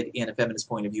interested in a feminist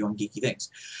point of view on geeky things.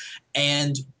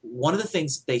 And one of the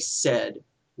things they said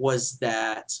was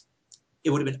that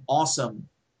it would have been awesome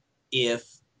if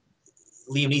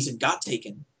Liam Neeson got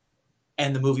taken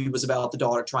and the movie was about the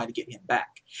daughter trying to get him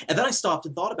back. And then I stopped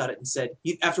and thought about it and said,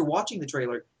 after watching the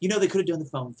trailer, they could have done the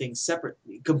phone thing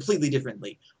separately, completely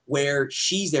differently, where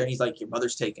she's there and he's like, "Your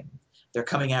mother's taken. They're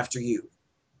coming after you.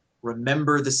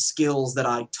 Remember the skills that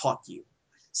I taught you: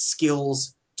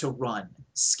 skills to run,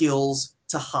 skills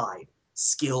to hide,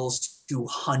 skills to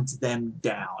hunt them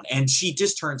down." And she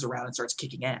just turns around and starts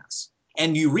kicking ass.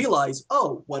 And you realize,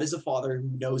 oh, what is a father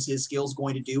who knows his skills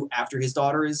going to do after his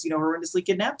daughter is, horrendously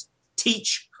kidnapped?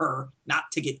 Teach her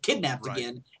not to get kidnapped Right.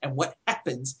 again. And what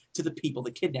happens to the people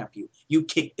that kidnap you? You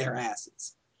kick their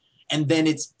asses. And then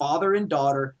it's father and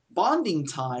daughter bonding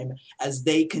time as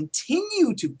they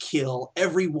continue to kill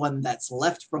everyone that's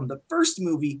left from the first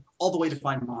movie all the way to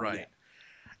find mom again. Right.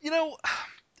 You know,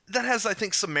 that has, I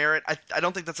think, some merit. I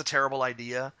don't think that's a terrible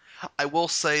idea. I will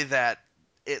say that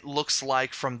it looks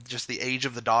like from just the age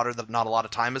of the daughter that not a lot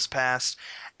of time has passed,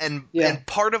 Yeah, and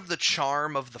part of the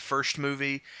charm of the first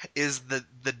movie is that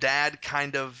the dad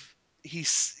kind of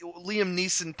Liam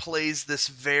Neeson plays this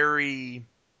very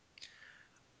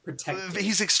protective,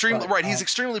 he's extremely but right. He's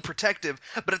extremely protective,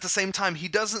 but at the same time, he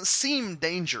doesn't seem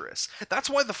dangerous. That's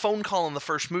why the phone call in the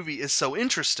first movie is so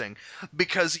interesting,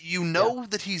 because you yeah, know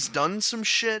that he's done some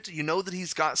shit. You know that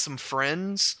he's got some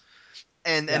friends,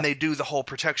 and yeah, they do the whole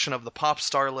protection of the pop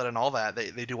starlet and all that.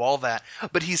 They do all that,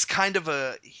 but he's kind of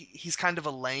a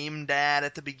lame dad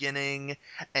at the beginning,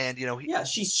 and yeah.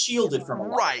 She's shielded from a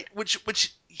lot of right, it.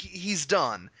 which he's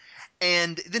done,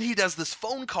 and then he does this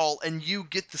phone call, and you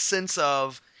get the sense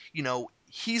of,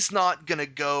 he's not gonna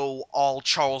go all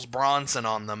Charles Bronson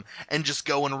on them and just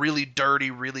go and really dirty,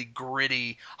 really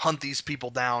gritty hunt these people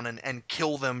down and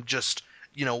kill them just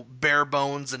bare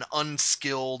bones and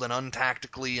unskilled and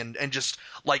untactically and just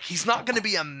like he's not going to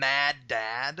be a mad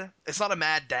dad. It's not a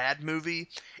mad dad movie.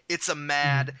 It's a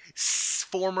mad Mhm.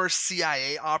 former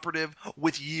CIA operative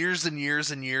with years and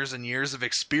years and years and years of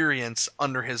experience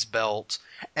under his belt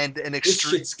and an This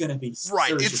extreme. shit's gonna be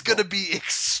Right, it's going to surgical. be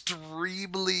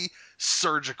extremely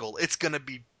surgical. It's going to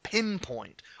be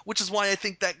pinpoint, which is why I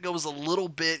think that goes a little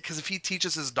bit, because if he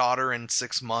teaches his daughter in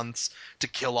 6 months to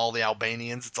kill all the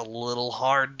Albanians, it's a little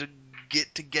hard to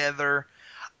get together.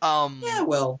 Yeah, Um,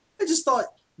 well, I just thought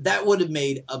that would have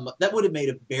made a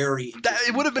very that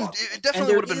it would interesting have been, plot it point. And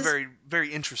definitely would have been very,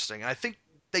 very interesting. I think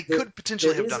they there could there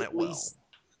potentially have is done at it well. least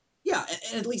yeah,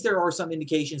 and at least there are some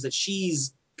indications that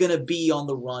she's gonna be on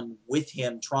the run with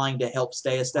him, trying to help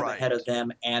stay a step ahead Right, of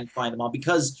them and find them all.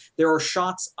 Because there are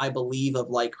shots, I believe, of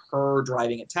like her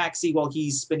driving a taxi while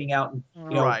he's spinning out and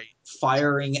right.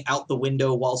 firing out the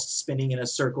window whilst spinning in a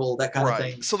circle, that kind of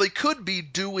Right. thing. So they could be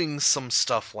doing some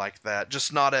stuff like that,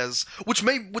 just not as which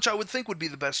I would think would be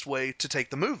the best way to take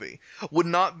the movie. Would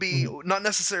not be Mhm. not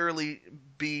necessarily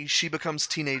be she becomes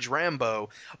teenage Rambo,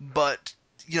 but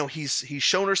he's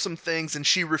shown her some things and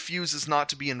she refuses not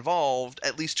to be involved,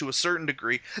 at least to a certain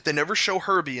degree. They never show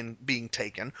her being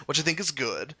taken, which I think is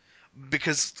good,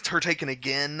 because her taken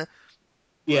again,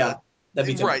 Yeah,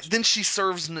 That'd be too Right. much. Then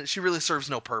she really serves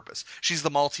no purpose. She's the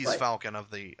Maltese Right. Falcon of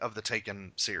the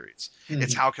Taken series.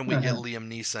 It's Mm-hmm. how can we get Liam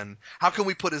Neeson? How can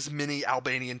we put as many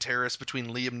Albanian terrorists between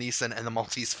Liam Neeson and the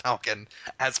Maltese Falcon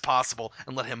as possible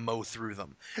and let him mow through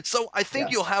them? So I think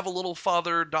Yeah. you'll have a little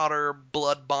father-daughter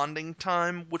blood bonding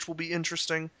time, which will be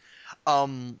interesting.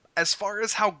 As far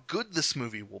as how good this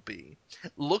movie will be,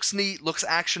 looks neat, looks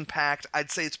action-packed.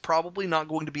 I'd say it's probably not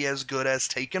going to be as good as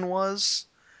Taken was.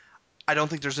 I don't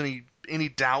think there's any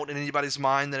doubt in anybody's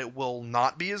mind that it will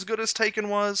not be as good as Taken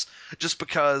was, just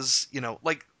because,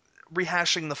 like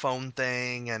rehashing the phone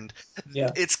thing, and Yeah.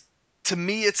 it's to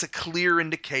me it's a clear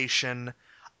indication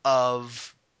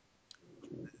of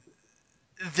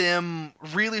them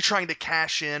really trying to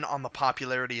cash in on the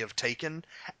popularity of Taken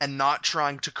and not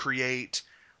trying to create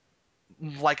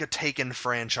like a Taken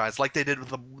franchise like they did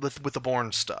with the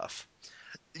Bourne stuff.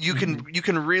 you Mm-hmm. can you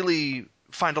can really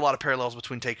find a lot of parallels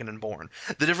between Taken and Bourne.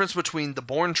 The difference between the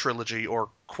Bourne trilogy or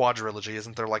quadrilogy,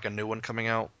 isn't there like a new one coming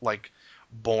out, like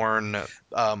Bourne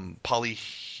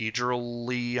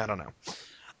polyhedrally? I don't know.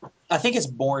 I think it's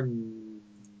Born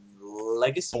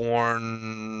Legacy.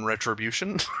 Bourne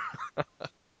Retribution,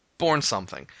 Bourne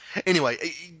something. Anyway,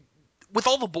 with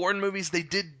all the Bourne movies, they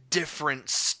did different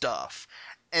stuff.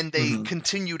 And they Mm-hmm.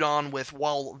 continued on with,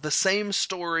 well, the same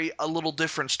story, a little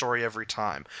different story every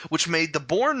time, which made the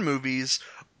Bourne movies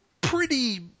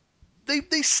pretty they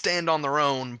stand on their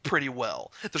own pretty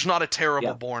well. There's not a terrible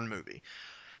Yeah. Bourne movie.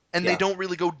 And they Yeah. don't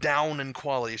really go down in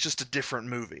quality. It's just a different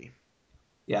movie.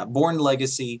 Yeah. Born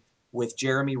Legacy with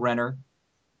Jeremy Renner,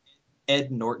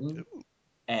 Ed Norton, Ooh,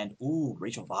 and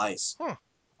Rachel Weisz. huh.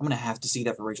 I'm gonna have to see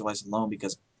that for Rachel Weisz alone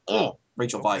because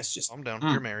Rachel Okay. Weisz just I'm down.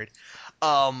 You're married.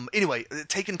 Anyway,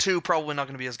 Taken 2 probably not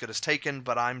going to be as good as Taken,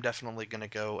 but I'm definitely going to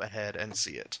go ahead and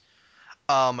see it.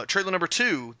 Trailer number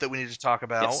 2 that we need to talk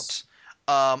about.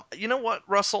 yes. You know what,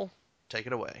 Russell? Take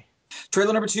it away.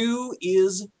 Trailer number 2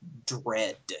 is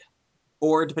Dread,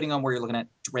 or depending on where you're looking at,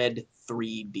 Dread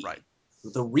 3D, Right.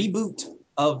 the reboot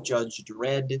of Judge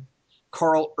Dredd.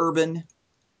 Carl Urban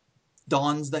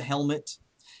dons the helmet,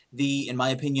 the, in my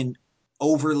opinion,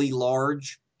 overly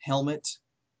large helmet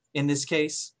in this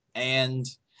case, and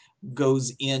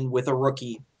goes in with a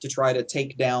rookie to try to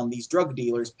take down these drug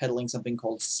dealers peddling something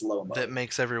called slow-mo. That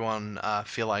makes everyone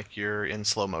feel like you're in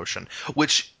slow motion,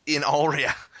 which in all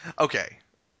okay.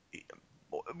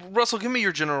 Russell, give me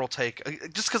your general take,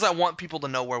 just because I want people to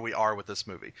know where we are with this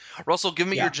movie. Russell, give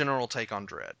me your Yeah. general take on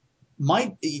Dread.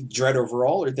 My Dread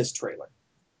overall or this trailer?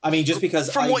 I mean, just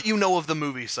because From what you know of the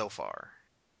movie so far.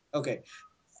 Okay,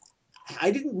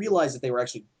 I didn't realize that they were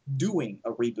actually doing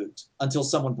a reboot until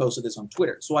someone posted this on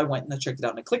Twitter. So I went and I checked it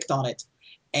out and I clicked on it,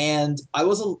 and I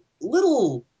was a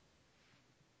little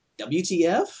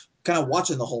WTF kind of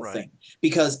watching the whole thing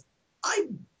because I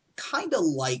kind of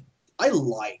I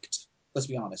liked, let's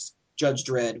be honest, Judge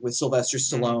Dredd with Sylvester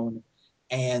Stallone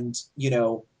and,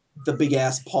 the big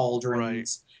ass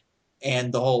pauldrons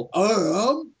and the whole,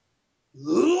 I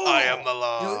am the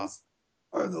law.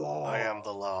 I am the law. I am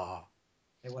the law.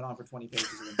 It went on for 20 pages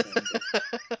of insane.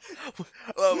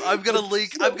 I'm gonna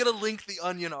link the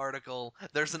Onion article.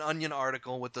 There's an Onion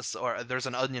article with this, or there's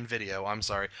an Onion video. I'm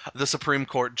sorry, the Supreme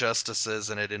Court justices,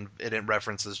 and it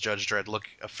references Judge Dredd. Look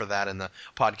for that in the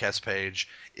podcast page.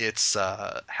 It's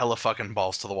hella fucking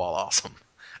balls to the wall awesome.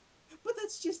 But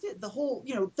that's just it. The whole,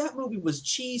 that movie was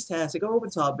cheese-tastic, over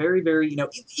the top, very, very,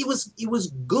 it was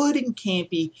good and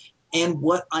campy, and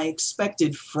what I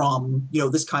expected from,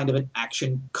 this kind of an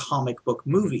action comic book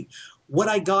movie. What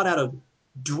I got out of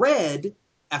Dread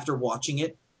after watching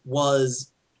it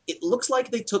was, it looks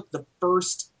like they took the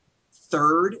first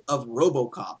third of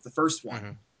RoboCop, the first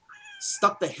one,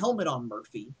 stuck the helmet on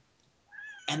Murphy,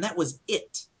 and that was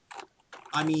it.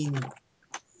 I mean,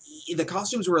 the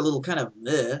costumes were a little kind of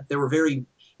meh. They were very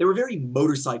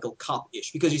motorcycle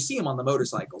cop-ish because you see them on the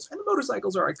motorcycles, and the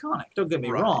motorcycles are iconic. Don't get me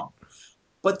wrong,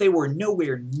 but they were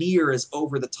nowhere near as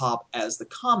over the top as the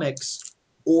comics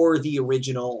or the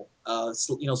original,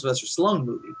 Sylvester Stallone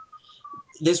movie.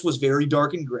 This was very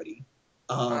dark and gritty,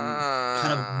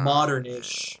 kind of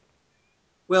modernish.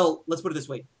 Well, let's put it this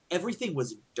way: everything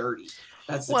was dirty.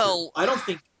 That's the truth. I don't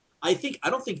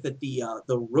think that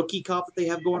the rookie cop that they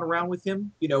have going around with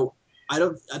him, I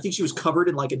think she was covered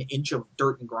in like an inch of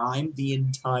dirt and grime the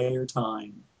entire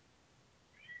time.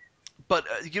 But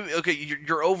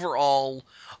your overall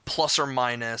plus or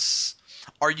minus.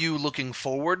 Are you looking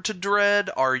forward to Dread?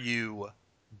 Are you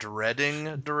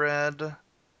dreading Dread?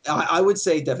 I would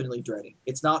say definitely dreading.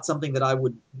 It's not something that I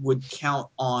would count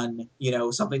on,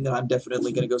 something that I'm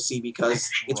definitely going to go see because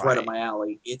it's right up my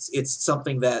alley. It's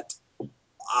something that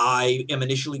I am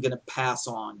initially going to pass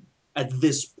on at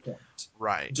this point,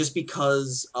 Right. just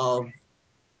because of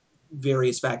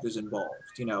various factors involved.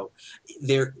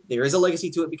 There is a legacy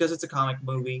to it because it's a comic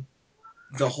movie.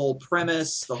 The whole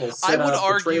premise, the whole I would setup, the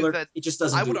argue trailer, that it just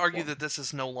doesn't do it for me. this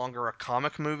is no longer a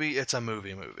comic movie, it's a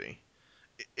movie.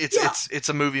 It's Yeah, it's it's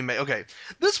a movie okay.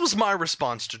 This was my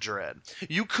response to Dread.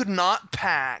 You could not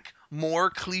pack more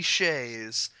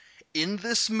cliches in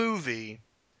this movie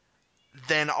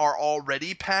than are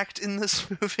already packed in this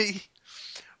movie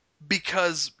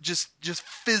because just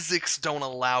physics don't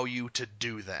allow you to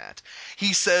do that.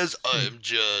 He says, "I'm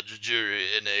judge, jury,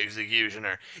 and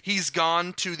executioner." He's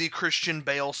gone to the Christian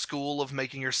Bale school of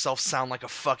making yourself sound like a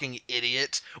fucking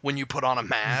idiot when you put on a mm-hmm.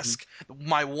 mask.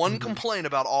 My one Mm-hmm. complaint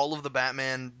about all of the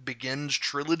Batman Begins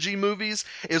trilogy movies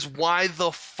is why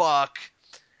the fuck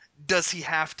does he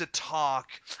have to talk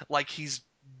like he's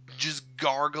just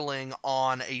gargling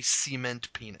on a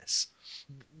cement penis?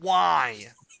 Why?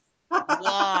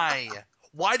 Why?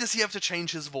 Why does he have to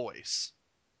change his voice?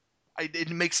 It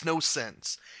makes no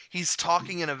sense. He's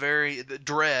talking in a very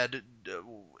Dread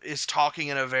is talking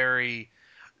in a very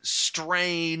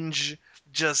strange.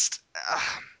 Just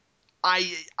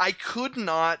I could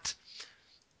not.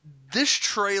 This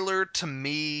trailer to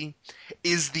me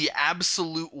is the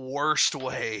absolute worst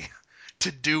way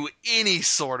to do any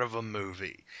sort of a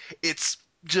movie. It's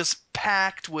just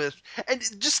packed with, and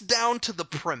just down to the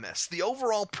premise. The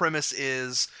overall premise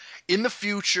is in the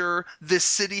future, this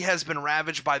city has been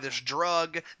ravaged by this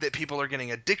drug that people are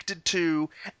getting addicted to,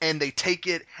 and they take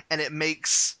it, and it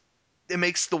makes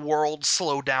the world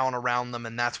slow down around them,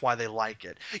 and that's why they like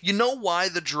it. You know why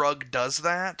the drug does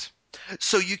that?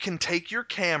 So you can take your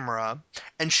camera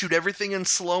and shoot everything in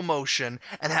slow motion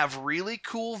and have really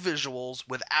cool visuals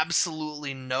with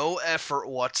absolutely no effort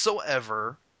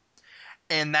whatsoever.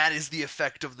 And that is the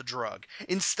effect of the drug.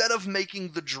 Instead of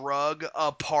making the drug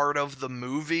a part of the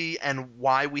movie and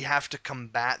why we have to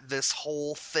combat this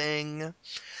whole thing,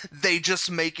 they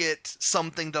just make it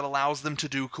something that allows them to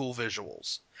do cool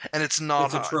visuals. And it's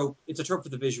not It's a trope. It's a trope for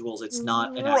the visuals. It's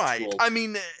not an right. actual. I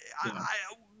mean, You know,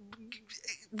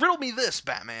 riddle me this,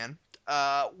 Batman.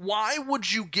 Why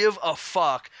would you give a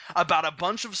fuck about a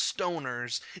bunch of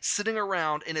stoners sitting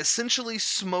around and essentially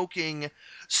smoking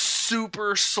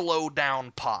super slow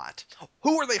down pot?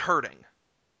 Who are they hurting?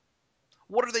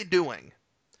 What are they doing?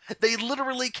 They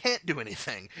literally can't do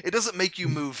anything. It doesn't make you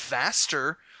move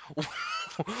faster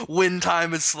when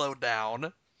time is slowed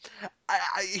down.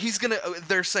 He's gonna.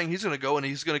 They're saying he's gonna go and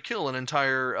he's gonna kill an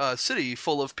entire city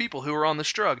full of people who are on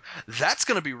this drug. That's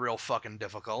gonna be real fucking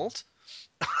difficult.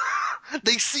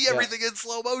 They see yeah. everything in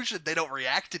slow motion. They don't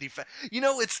react any fast.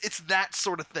 It's that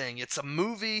sort of thing. It's a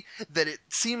movie that it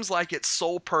seems like its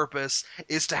sole purpose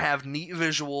is to have neat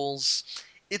visuals.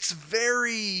 It's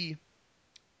very.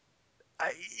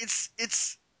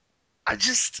 It's I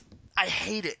just I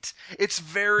hate it. It's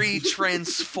very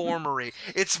transformery.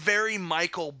 It's very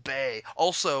Michael Bay.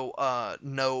 Also,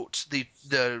 note the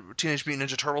Teenage Mutant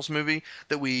Ninja Turtles movie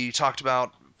that we talked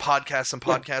about podcasts and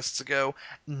Yeah. podcasts ago.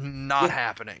 Not Yeah.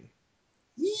 happening.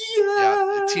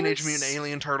 Yeah, Teenage Mutant Yes.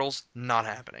 Alien Turtles, not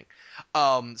happening.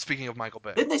 Speaking of Michael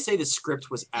Bay. Didn't they say the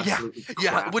script was Yeah, absolutely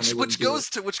yeah, crap and which they wouldn't which do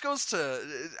it? goes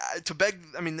to to beg.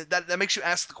 I mean, that makes you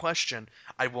ask the question.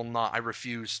 I will not. I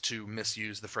refuse to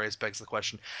misuse the phrase "begs the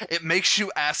question." It makes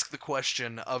you ask the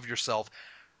question of yourself: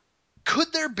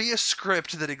 could there be a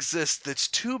script that exists that's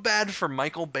too bad for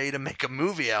Michael Bay to make a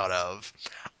movie out of?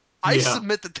 I Yeah.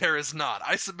 submit that there is not.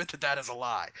 I submit that that is a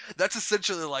lie. That's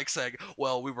essentially like saying,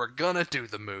 "Well, we were gonna do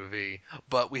the movie,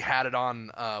 but we had it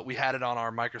on our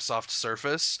Microsoft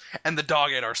Surface, and the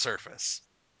dog ate our Surface."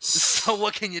 So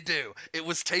what can you do? It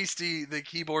was tasty. The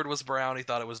keyboard was brown. He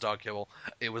thought it was dog kibble.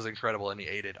 It was incredible, and he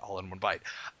ate it all in one bite.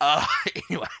 Uh,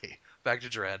 anyway, back to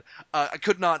Dread. I Yeah.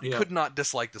 could not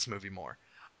dislike this movie more.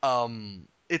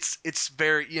 It's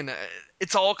very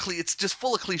it's all it's just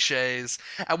full of cliches.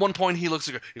 At one point, he looks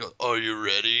at her. He goes, "Are you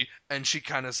ready?" And she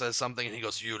kind of says something, and he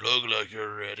goes, "You look like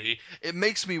you're ready." It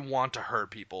makes me want to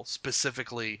hurt people,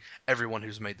 specifically everyone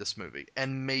who's made this movie,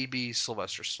 and maybe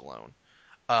Sylvester Stallone.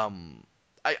 Um,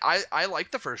 I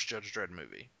like the first Judge Dredd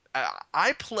movie.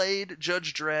 I played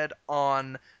Judge Dredd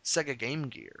on Sega Game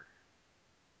Gear.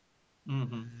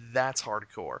 Mm-hmm. That's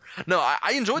hardcore. No,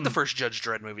 I enjoyed the Mm. first Judge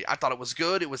Dredd movie. I thought it was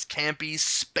good. It was campy,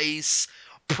 space,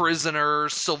 prisoner,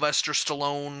 Sylvester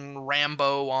Stallone,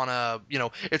 Rambo on a,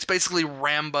 it's basically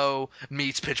Rambo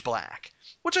meets Pitch Black,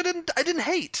 which I didn't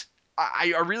hate.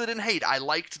 I really didn't hate. I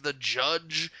liked the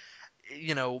judge,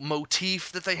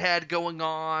 motif that they had going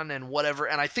on and whatever.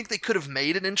 And I think they could have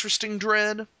made an interesting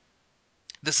Dredd.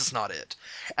 This is not it.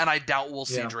 And I doubt we'll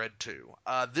see Yeah. Dredd 2.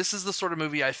 This is the sort of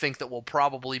movie I think that will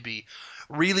probably be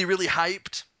really, really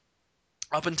hyped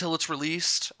up until it's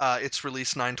released. It's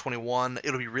released 9/21.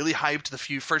 It'll be really hyped the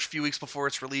first few weeks before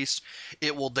it's released.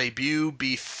 It will debut,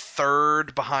 be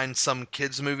third behind some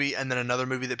kids movie, and then another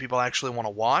movie that people actually want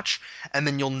to watch, and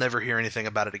then you'll never hear anything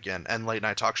about it again. And late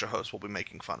night talk show hosts will be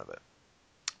making fun of it.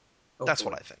 That's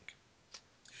what Hopefully. I think.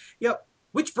 Yep.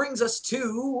 Which brings us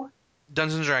to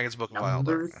Dungeons and Dragons: Book of Vile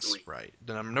number Darkness, 3. right?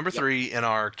 Number Yep. 3 in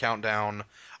our countdown,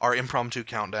 our impromptu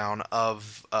countdown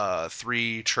of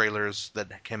 3 trailers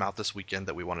that came out this weekend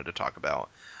that we wanted to talk about.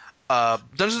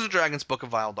 Dungeons and Dragons: Book of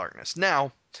Vile Darkness.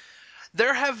 Now,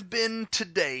 there have been to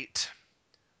date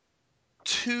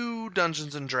 2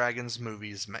 Dungeons and Dragons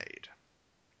movies made.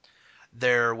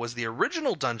 There was the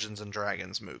original Dungeons and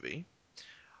Dragons movie,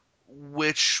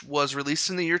 which was released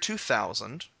in the year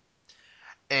 2000,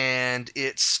 and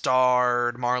it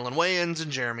starred Marlon Wayans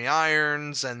and Jeremy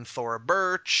Irons and Thora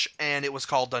Birch, and it was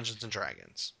called Dungeons and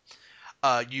Dragons.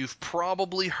 You've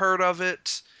probably heard of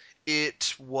it.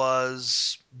 It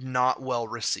was not well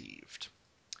received.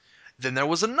 Then there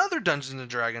was another Dungeons and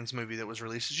Dragons movie that was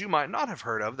released that you might not have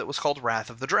heard of that was called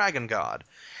Wrath of the Dragon God.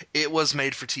 It was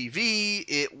made for TV.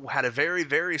 It had a very,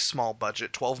 very small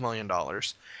budget, $12 million,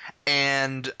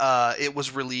 and it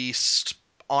was released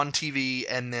on TV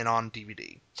and then on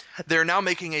DVD. They're now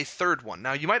making a third one.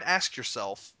 Now you might ask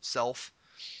yourself,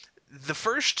 the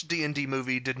first D&D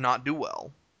movie did not do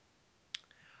well.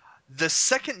 The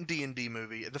second D&D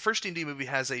movie, the first D&D movie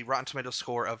has a Rotten Tomatoes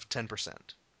score of 10%.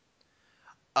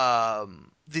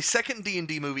 The second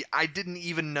D&D movie I didn't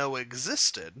even know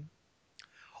existed.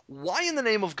 Why in the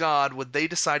name of God would they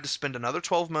decide to spend another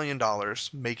 $12 million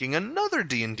making another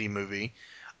D&D movie,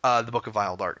 The Book of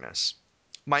Vile Darkness?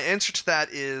 My answer to that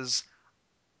is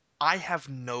I have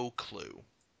no clue.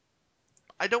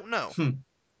 I don't know. Hmm.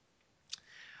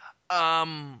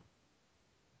 Um,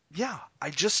 yeah, I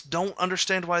just don't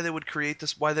understand why they would create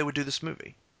this, why they would do this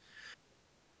movie.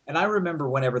 And I remember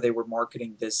whenever they were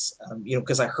marketing this,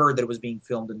 because I heard that it was being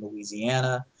filmed in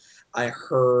Louisiana. I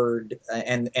heard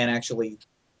and actually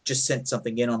just sent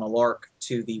something in on a lark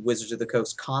to the Wizards of the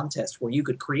Coast contest where you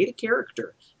could create a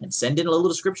character and send in a little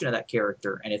description of that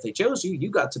character. And if they chose you, you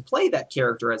got to play that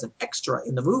character as an extra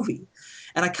in the movie.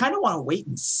 And I kind of want to wait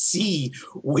and see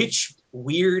which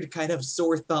weird kind of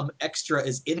sore thumb extra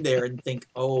is in there and think,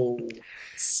 oh,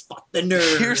 spot the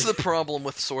Here's nerd. the problem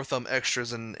with sore thumb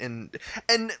extras and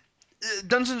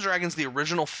Dungeons and Dragons the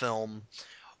original film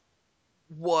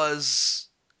was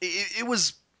it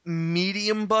was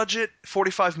medium budget,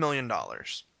 $45 million.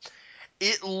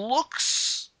 It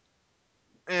looks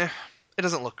it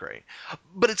doesn't look great,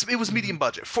 but it was medium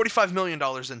budget, $45 million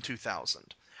in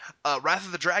 2000. Wrath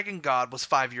of the Dragon God was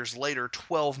 5 years later,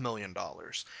 $12 million.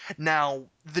 Now,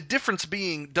 the difference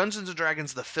being Dungeons and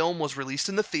Dragons, the film, was released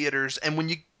in the theaters, and when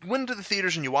you went to the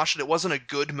theaters and you watched it, it wasn't a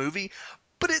good movie,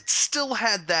 but it still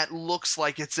had that looks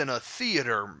like it's in a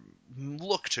theater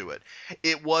look to it.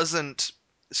 It wasn't,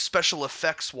 special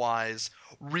effects wise,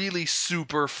 really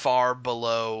super far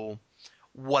below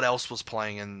what else was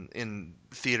playing in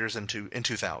theaters in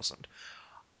 2000.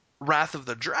 Wrath of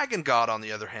the Dragon God, on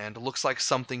the other hand, looks like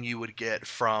something you would get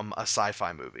from a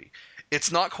sci-fi movie.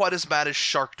 It's not quite as bad as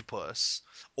Sharktopus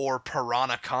or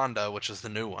Piranhaconda, which is the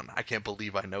new one. I can't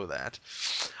believe I know that.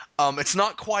 It's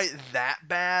not quite that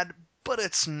bad, but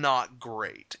it's not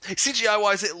great.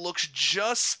 CGI-wise, it looks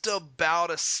just about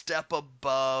a step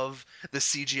above the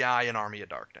CGI in Army of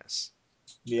Darkness.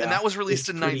 And Yeah, that was released it's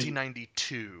in pretty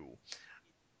 1992.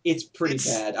 it's pretty It's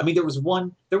bad. I mean, there was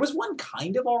one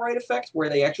kind of all right effect where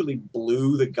they actually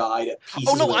blew the guy to Oh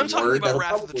pieces no, with a I'm talking word. about That'll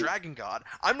Wrath of the probably Dragon God.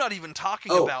 I'm not even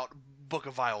talking oh about Book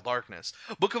of Vile Darkness.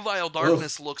 Book of Vile ugh,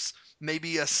 Darkness looks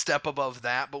maybe a step above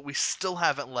that, but we still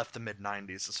haven't left the mid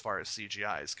 90s as far as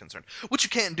CGI is concerned, which you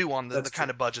can't do on the that's kind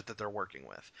true. of budget that they're working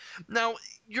with. Now,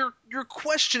 your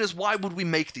question is why would we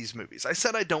make these movies? I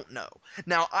said I don't know.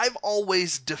 Now, I've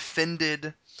always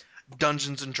defended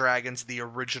Dungeons and Dragons the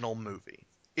original movie.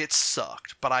 It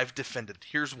sucked, but I've defended it.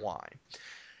 Here's why.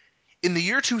 In the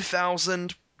year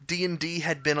 2000, D&D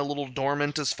had been a little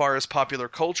dormant as far as popular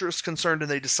culture is concerned,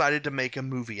 and they decided to make a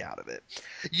movie out of it.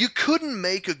 You couldn't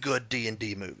make a good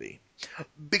D&D movie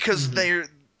because Hmm.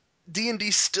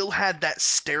 D&D still had that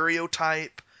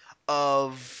stereotype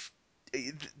of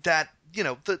that,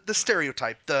 the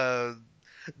stereotype, the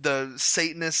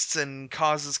Satanists and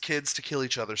causes kids to kill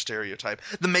each other stereotype.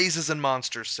 The Mazes and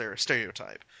Monsters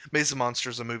stereotype. Mazes and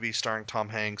Monsters, a movie starring Tom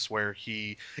Hanks where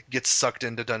he gets sucked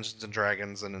into Dungeons and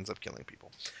Dragons and ends up killing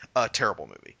people. Terrible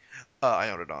movie. I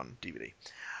own it on DVD.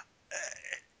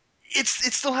 it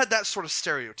still had that sort of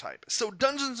stereotype. So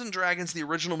Dungeons and Dragons, the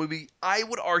original movie, I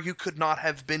would argue could not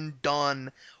have been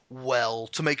done well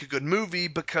to make a good movie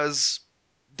because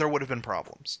there would have been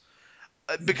problems.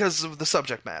 Because of the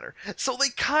subject matter. So they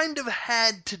kind of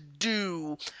had to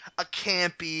do a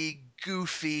campy,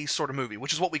 goofy sort of movie,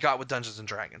 which is what we got with Dungeons and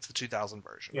Dragons, the 2000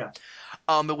 version. Yeah.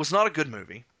 It was not a good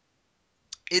movie.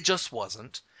 It just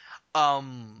wasn't.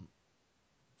 Um,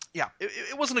 yeah,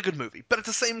 it wasn't a good movie. But at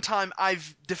the same time,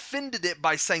 I've defended it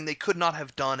by saying they could not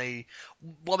have done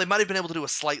while they might have been able to do a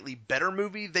slightly better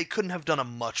movie, they couldn't have done a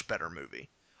much better movie.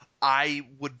 I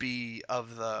would be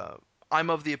of the I'm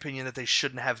of the opinion that they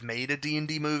shouldn't have made a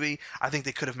D&D movie. I think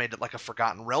they could have made it like a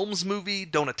Forgotten Realms movie.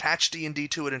 Don't attach D&D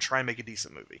to it and try and make a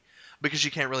decent movie because you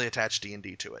can't really attach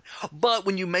D&D to it. But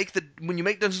when you make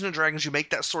Dungeons and Dragons, you make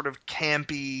that sort of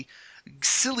campy,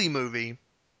 silly movie,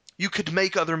 you could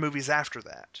make other movies after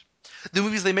that. The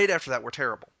movies they made after that were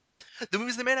terrible.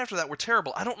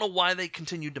 I don't know why they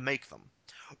continued to make them.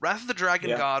 Wrath of the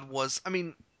Dragon Yeah. God was, I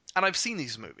mean, and I've seen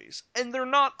these movies, and they're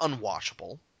not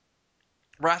unwatchable.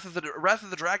 Wrath of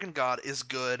the Dragon God is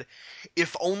good,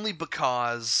 if only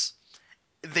because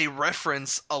they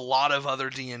reference a lot of other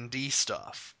D&D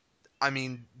stuff. I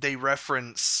mean, they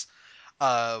reference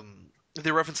a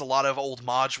lot of old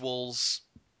modules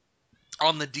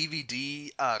on the DVD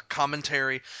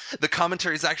commentary. The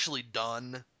commentary is actually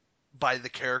done by the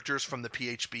characters from the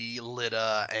PHB,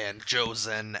 Lida and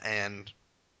Josen, and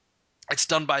it's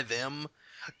done by them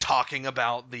talking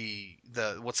about the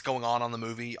what's going on the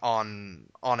movie on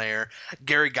air.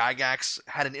 Gary Gygax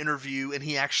had an interview and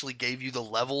he actually gave you the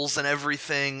levels and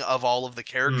everything of all of the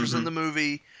characters in Mm-hmm. the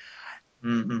movie.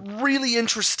 Mm-hmm. Really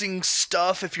interesting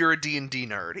stuff if you're a D&D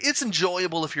nerd. It's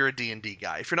enjoyable if you're a D&D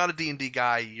guy. If you're not a D&D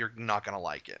guy, you're not going to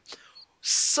like it. Yeah.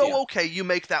 So okay, you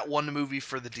make that one movie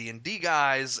for the D&D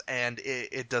guys and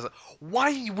it doesn't.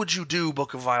 Why would you do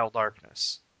Book of Vile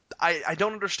Darkness? I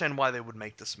don't understand why they would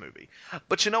make this movie.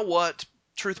 But you know what?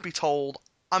 Truth be told,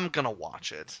 I'm gonna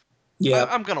watch it. Yeah.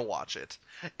 I'm gonna watch it.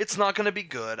 It's not gonna be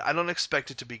good. I don't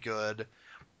expect it to be good,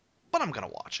 but I'm gonna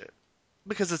watch it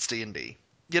because it's D&D.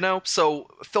 You know. So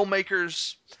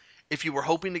filmmakers, if you were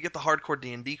hoping to get the hardcore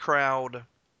D&D crowd,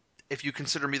 if you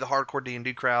consider me the hardcore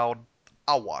D&D crowd,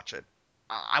 I'll watch it.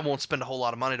 I won't spend a whole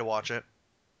lot of money to watch it,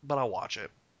 but I'll watch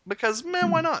it because man,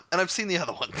 why not? And I've seen the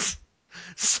other ones,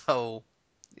 so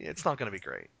it's not going to be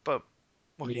great. But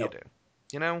what can you Yep. do?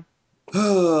 You know?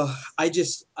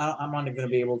 I'm not going to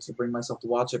be able to bring myself to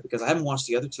watch it because I haven't watched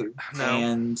the other two, No.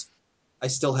 and I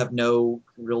still have no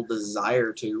real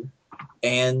desire to.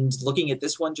 And looking at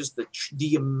this one, just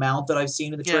the amount that I've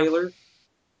seen in the Yeah. trailer, And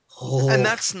oh,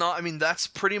 that's not. I mean, that's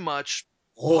pretty much.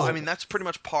 I mean, oh, that's pretty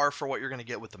much par for what you're going to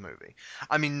get with the movie.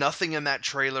 I mean, nothing in that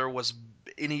trailer was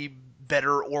any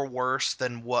better or worse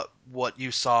than what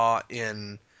you saw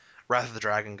in Wrath of the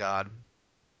Dragon God.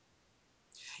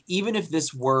 even if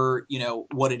this were,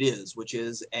 what it is, which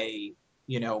is a,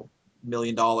 $1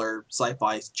 million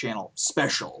sci-fi channel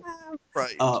special,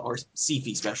 Right. or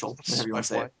sci-fi special, whatever you want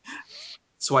to say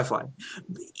Sci-fi. it, sci-fi.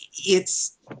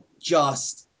 It's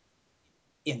just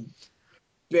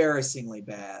embarrassingly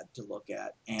bad to look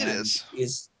at, It and is.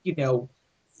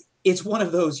 it's one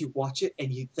of those you watch it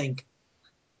and you think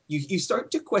you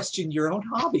start to question your own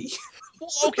hobby. Well,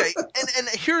 okay. And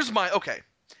here's my okay.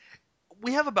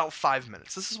 We have about 5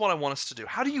 minutes. This is what I want us to do.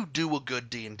 How do you do a good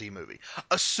D&D movie,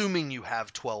 assuming you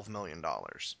have $12 million?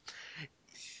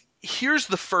 Here's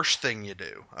the first thing you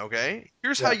do. Okay.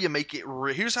 Here's how Yeah. you make it.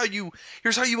 Here's how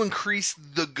you increase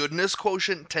the goodness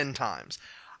quotient 10 times.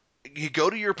 You go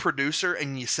to your producer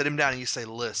and you sit him down and you say,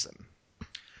 "Listen,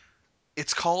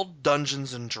 it's called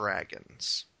Dungeons and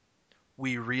Dragons.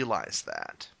 We realize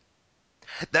that.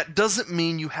 That doesn't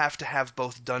mean you have to have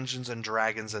both Dungeons and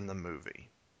Dragons in the movie."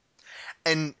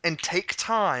 And take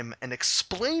time and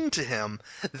explain to him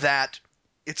that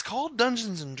it's called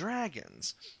Dungeons and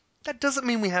Dragons. That doesn't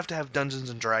mean we have to have Dungeons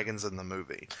and Dragons in the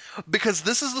movie. Because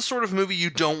this is the sort of movie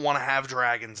you don't want to have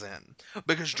dragons in.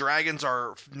 Because dragons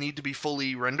need to be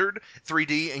fully rendered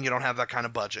 3D and you don't have that kind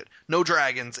of budget. No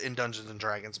dragons in Dungeons and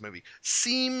Dragons movie.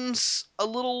 Seems a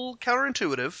little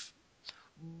counterintuitive,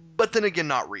 but then again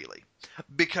not really.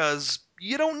 Because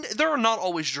there are not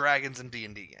always dragons in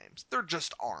D&D games. There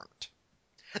just aren't.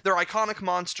 They're iconic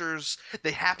monsters.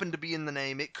 They happen to be in the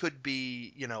name. It could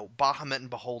be, Bahamut and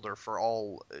Beholder for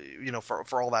all,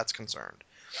 for all that's concerned.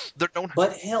 There don't.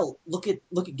 But hell, look at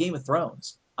Game of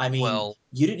Thrones. I mean, Well,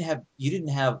 you didn't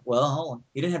have well, hold on.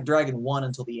 You didn't have Dragon 1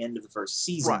 until the end of the first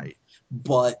season, right.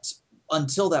 but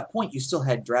until that point you still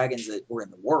had dragons that were in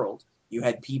the world. You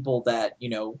had people that,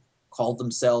 called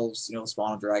themselves,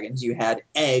 Spawn of Dragons. You had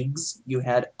eggs. You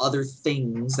had other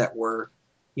things that were,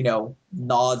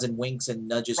 nods and winks and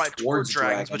nudges Right, toward towards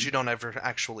dragons, but dragon. you don't ever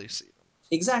actually see them.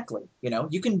 Exactly.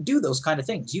 You can do those kind of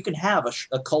things. You can have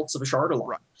a cults of Ashardalon.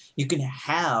 Right. You can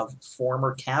have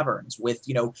former caverns with,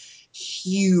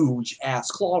 huge ass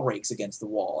claw rakes against the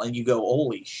wall, and you go,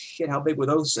 holy shit, how big were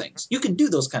those things? You can do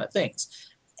those kind of things.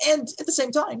 And at the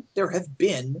same time, there have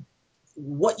been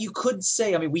what you could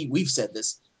say. I mean, we've said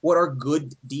this. What are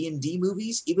good D&D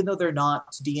movies, even though they're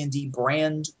not D&D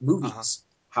brand movies?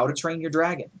 How to Train Your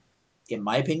Dragon. In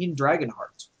my opinion,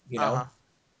 Dragonheart.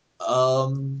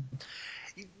 Um,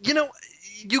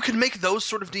 You can make those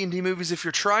sort of D&D movies if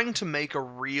you're trying to make a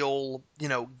real,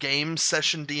 game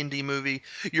session D&D movie.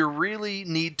 You really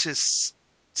need to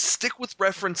stick with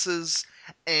references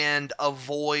and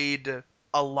avoid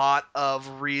a lot of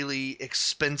really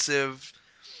expensive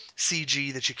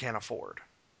CG that you can't afford.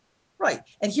 Right.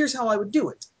 And here's how I would do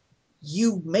it.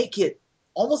 You make it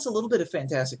almost a little bit of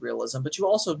fantastic realism, but you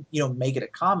also, make it a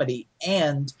comedy,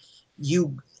 and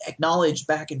you acknowledge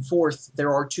back and forth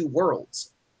there are two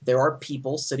worlds. There are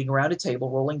people sitting around a table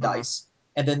rolling dice,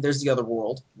 and then there's the other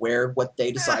world where what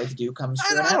they decide to do comes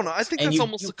true and I don't know. I happens. think And that's you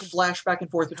almost flash back and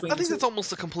forth between I the think two. that's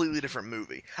almost a completely different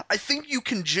movie. I think you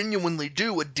can genuinely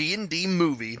do a D&D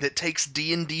movie that takes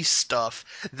D&D stuff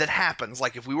that happens.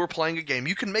 Like if we were playing a game,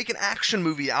 you can make an action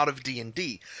movie out of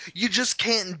D&D. You just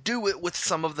can't do it with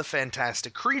some of the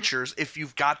fantastic creatures if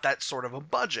you've got that sort of a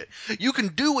budget. You can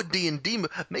do a D&D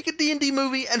make a D&D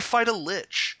movie and fight a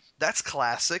lich. That's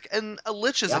classic, and a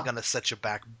lich isn't going to set you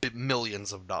back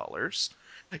millions of dollars.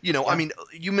 I mean,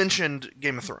 you mentioned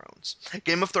Game of Thrones.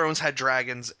 Game of Thrones had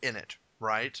dragons in it,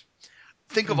 right?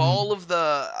 Think of all of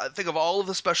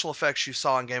the special effects you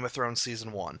saw in Game of Thrones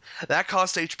season 1. That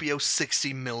cost HBO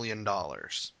 $60 million.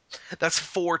 That's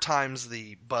 4 times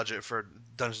the budget for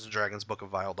Dungeons and Dragons Book of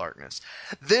Vile Darkness.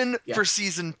 Then for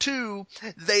season 2,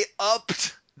 they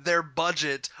upped their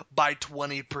budget by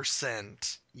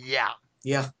 20%. Yeah.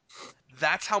 Yeah.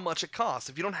 That's how much it costs.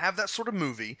 If you don't have that sort of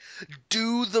movie,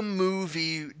 do the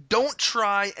movie. Don't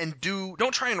try and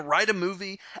write a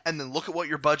movie and then look at what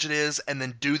your budget is and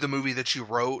then do the movie that you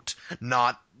wrote.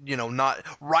 Not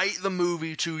write the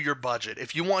movie to your budget.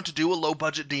 If you want to do a low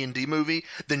budget D&D movie,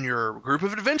 then your group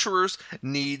of adventurers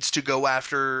needs to go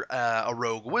after a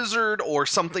rogue wizard or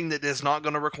something that is not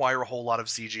going to require a whole lot of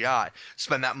CGI.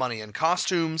 Spend that money in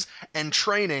costumes and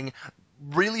training.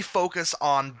 Really focus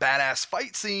on badass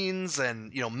fight scenes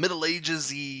and Middle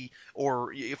Ages-y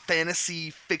or fantasy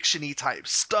fiction-y type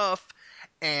stuff,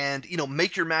 and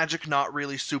make your magic not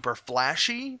really super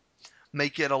flashy.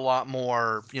 Make it a lot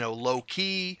more low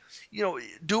key.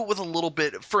 Do it with a little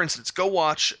bit. For instance, go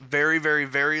watch very very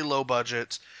very low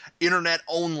budget internet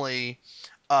only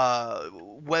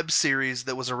web series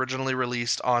that was originally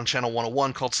released on Channel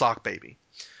 101 called Sock Baby.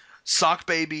 Sock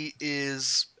Baby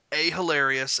is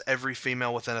hilarious. Every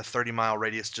female within a 30-mile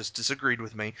radius just disagreed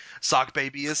with me. Sock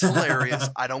Baby is hilarious.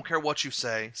 I don't care what you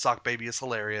say. Sock Baby is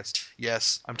hilarious.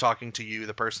 Yes, I'm talking to you,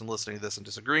 the person listening to this and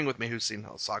disagreeing with me, who's seen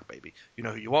Sock Baby. You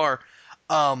know who you are.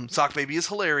 Sock Baby is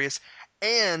hilarious.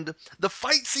 And the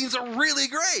fight scenes are really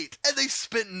great. And they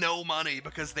spent no money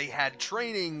because they had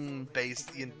training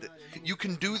based. You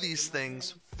can do these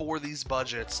things for these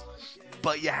budgets,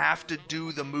 but you have to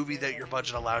do the movie that your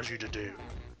budget allows you to do.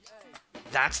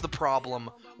 That's the problem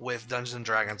with Dungeons &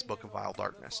 Dragons Book of Vile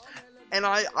Darkness. And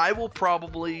I will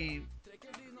probably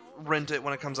rent it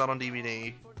when it comes out on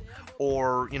DVD,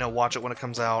 or watch it when it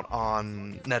comes out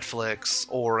on Netflix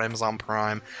or Amazon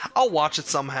Prime. I'll watch it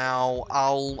somehow.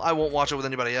 I won't watch it with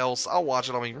anybody else. I'll watch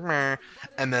it. I'll be meh,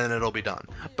 and then it'll be done.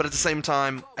 But at the same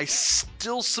time, I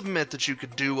still submit that you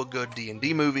could do a good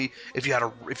D&D movie if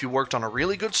you worked on a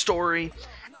really good story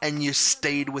and you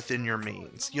stayed within your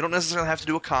means. You don't necessarily have to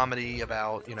do a comedy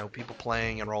about people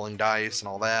playing and rolling dice and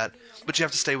all that, but you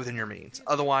have to stay within your means.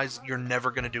 Otherwise, you're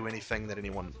never going to do anything that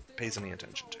anyone pays any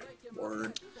attention to.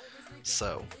 Word.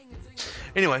 So,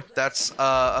 anyway, that's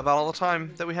about all the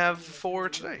time that we have for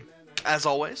today. As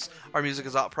always, our music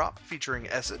is Opprop featuring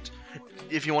Esset.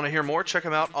 If you want to hear more, check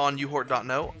them out on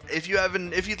uhort.no. If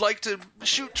you'd like to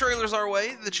shoot trailers our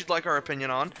way that you'd like our opinion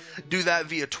on, do that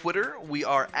via Twitter. We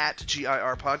are at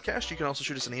GIR Podcast. You can also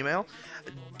shoot us an email,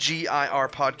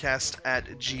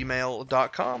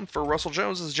 girpodcast@gmail.com. For Russell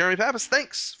Jones, this is Jeremy Pappas.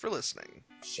 Thanks for listening.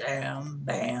 Sham,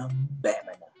 bam, bam.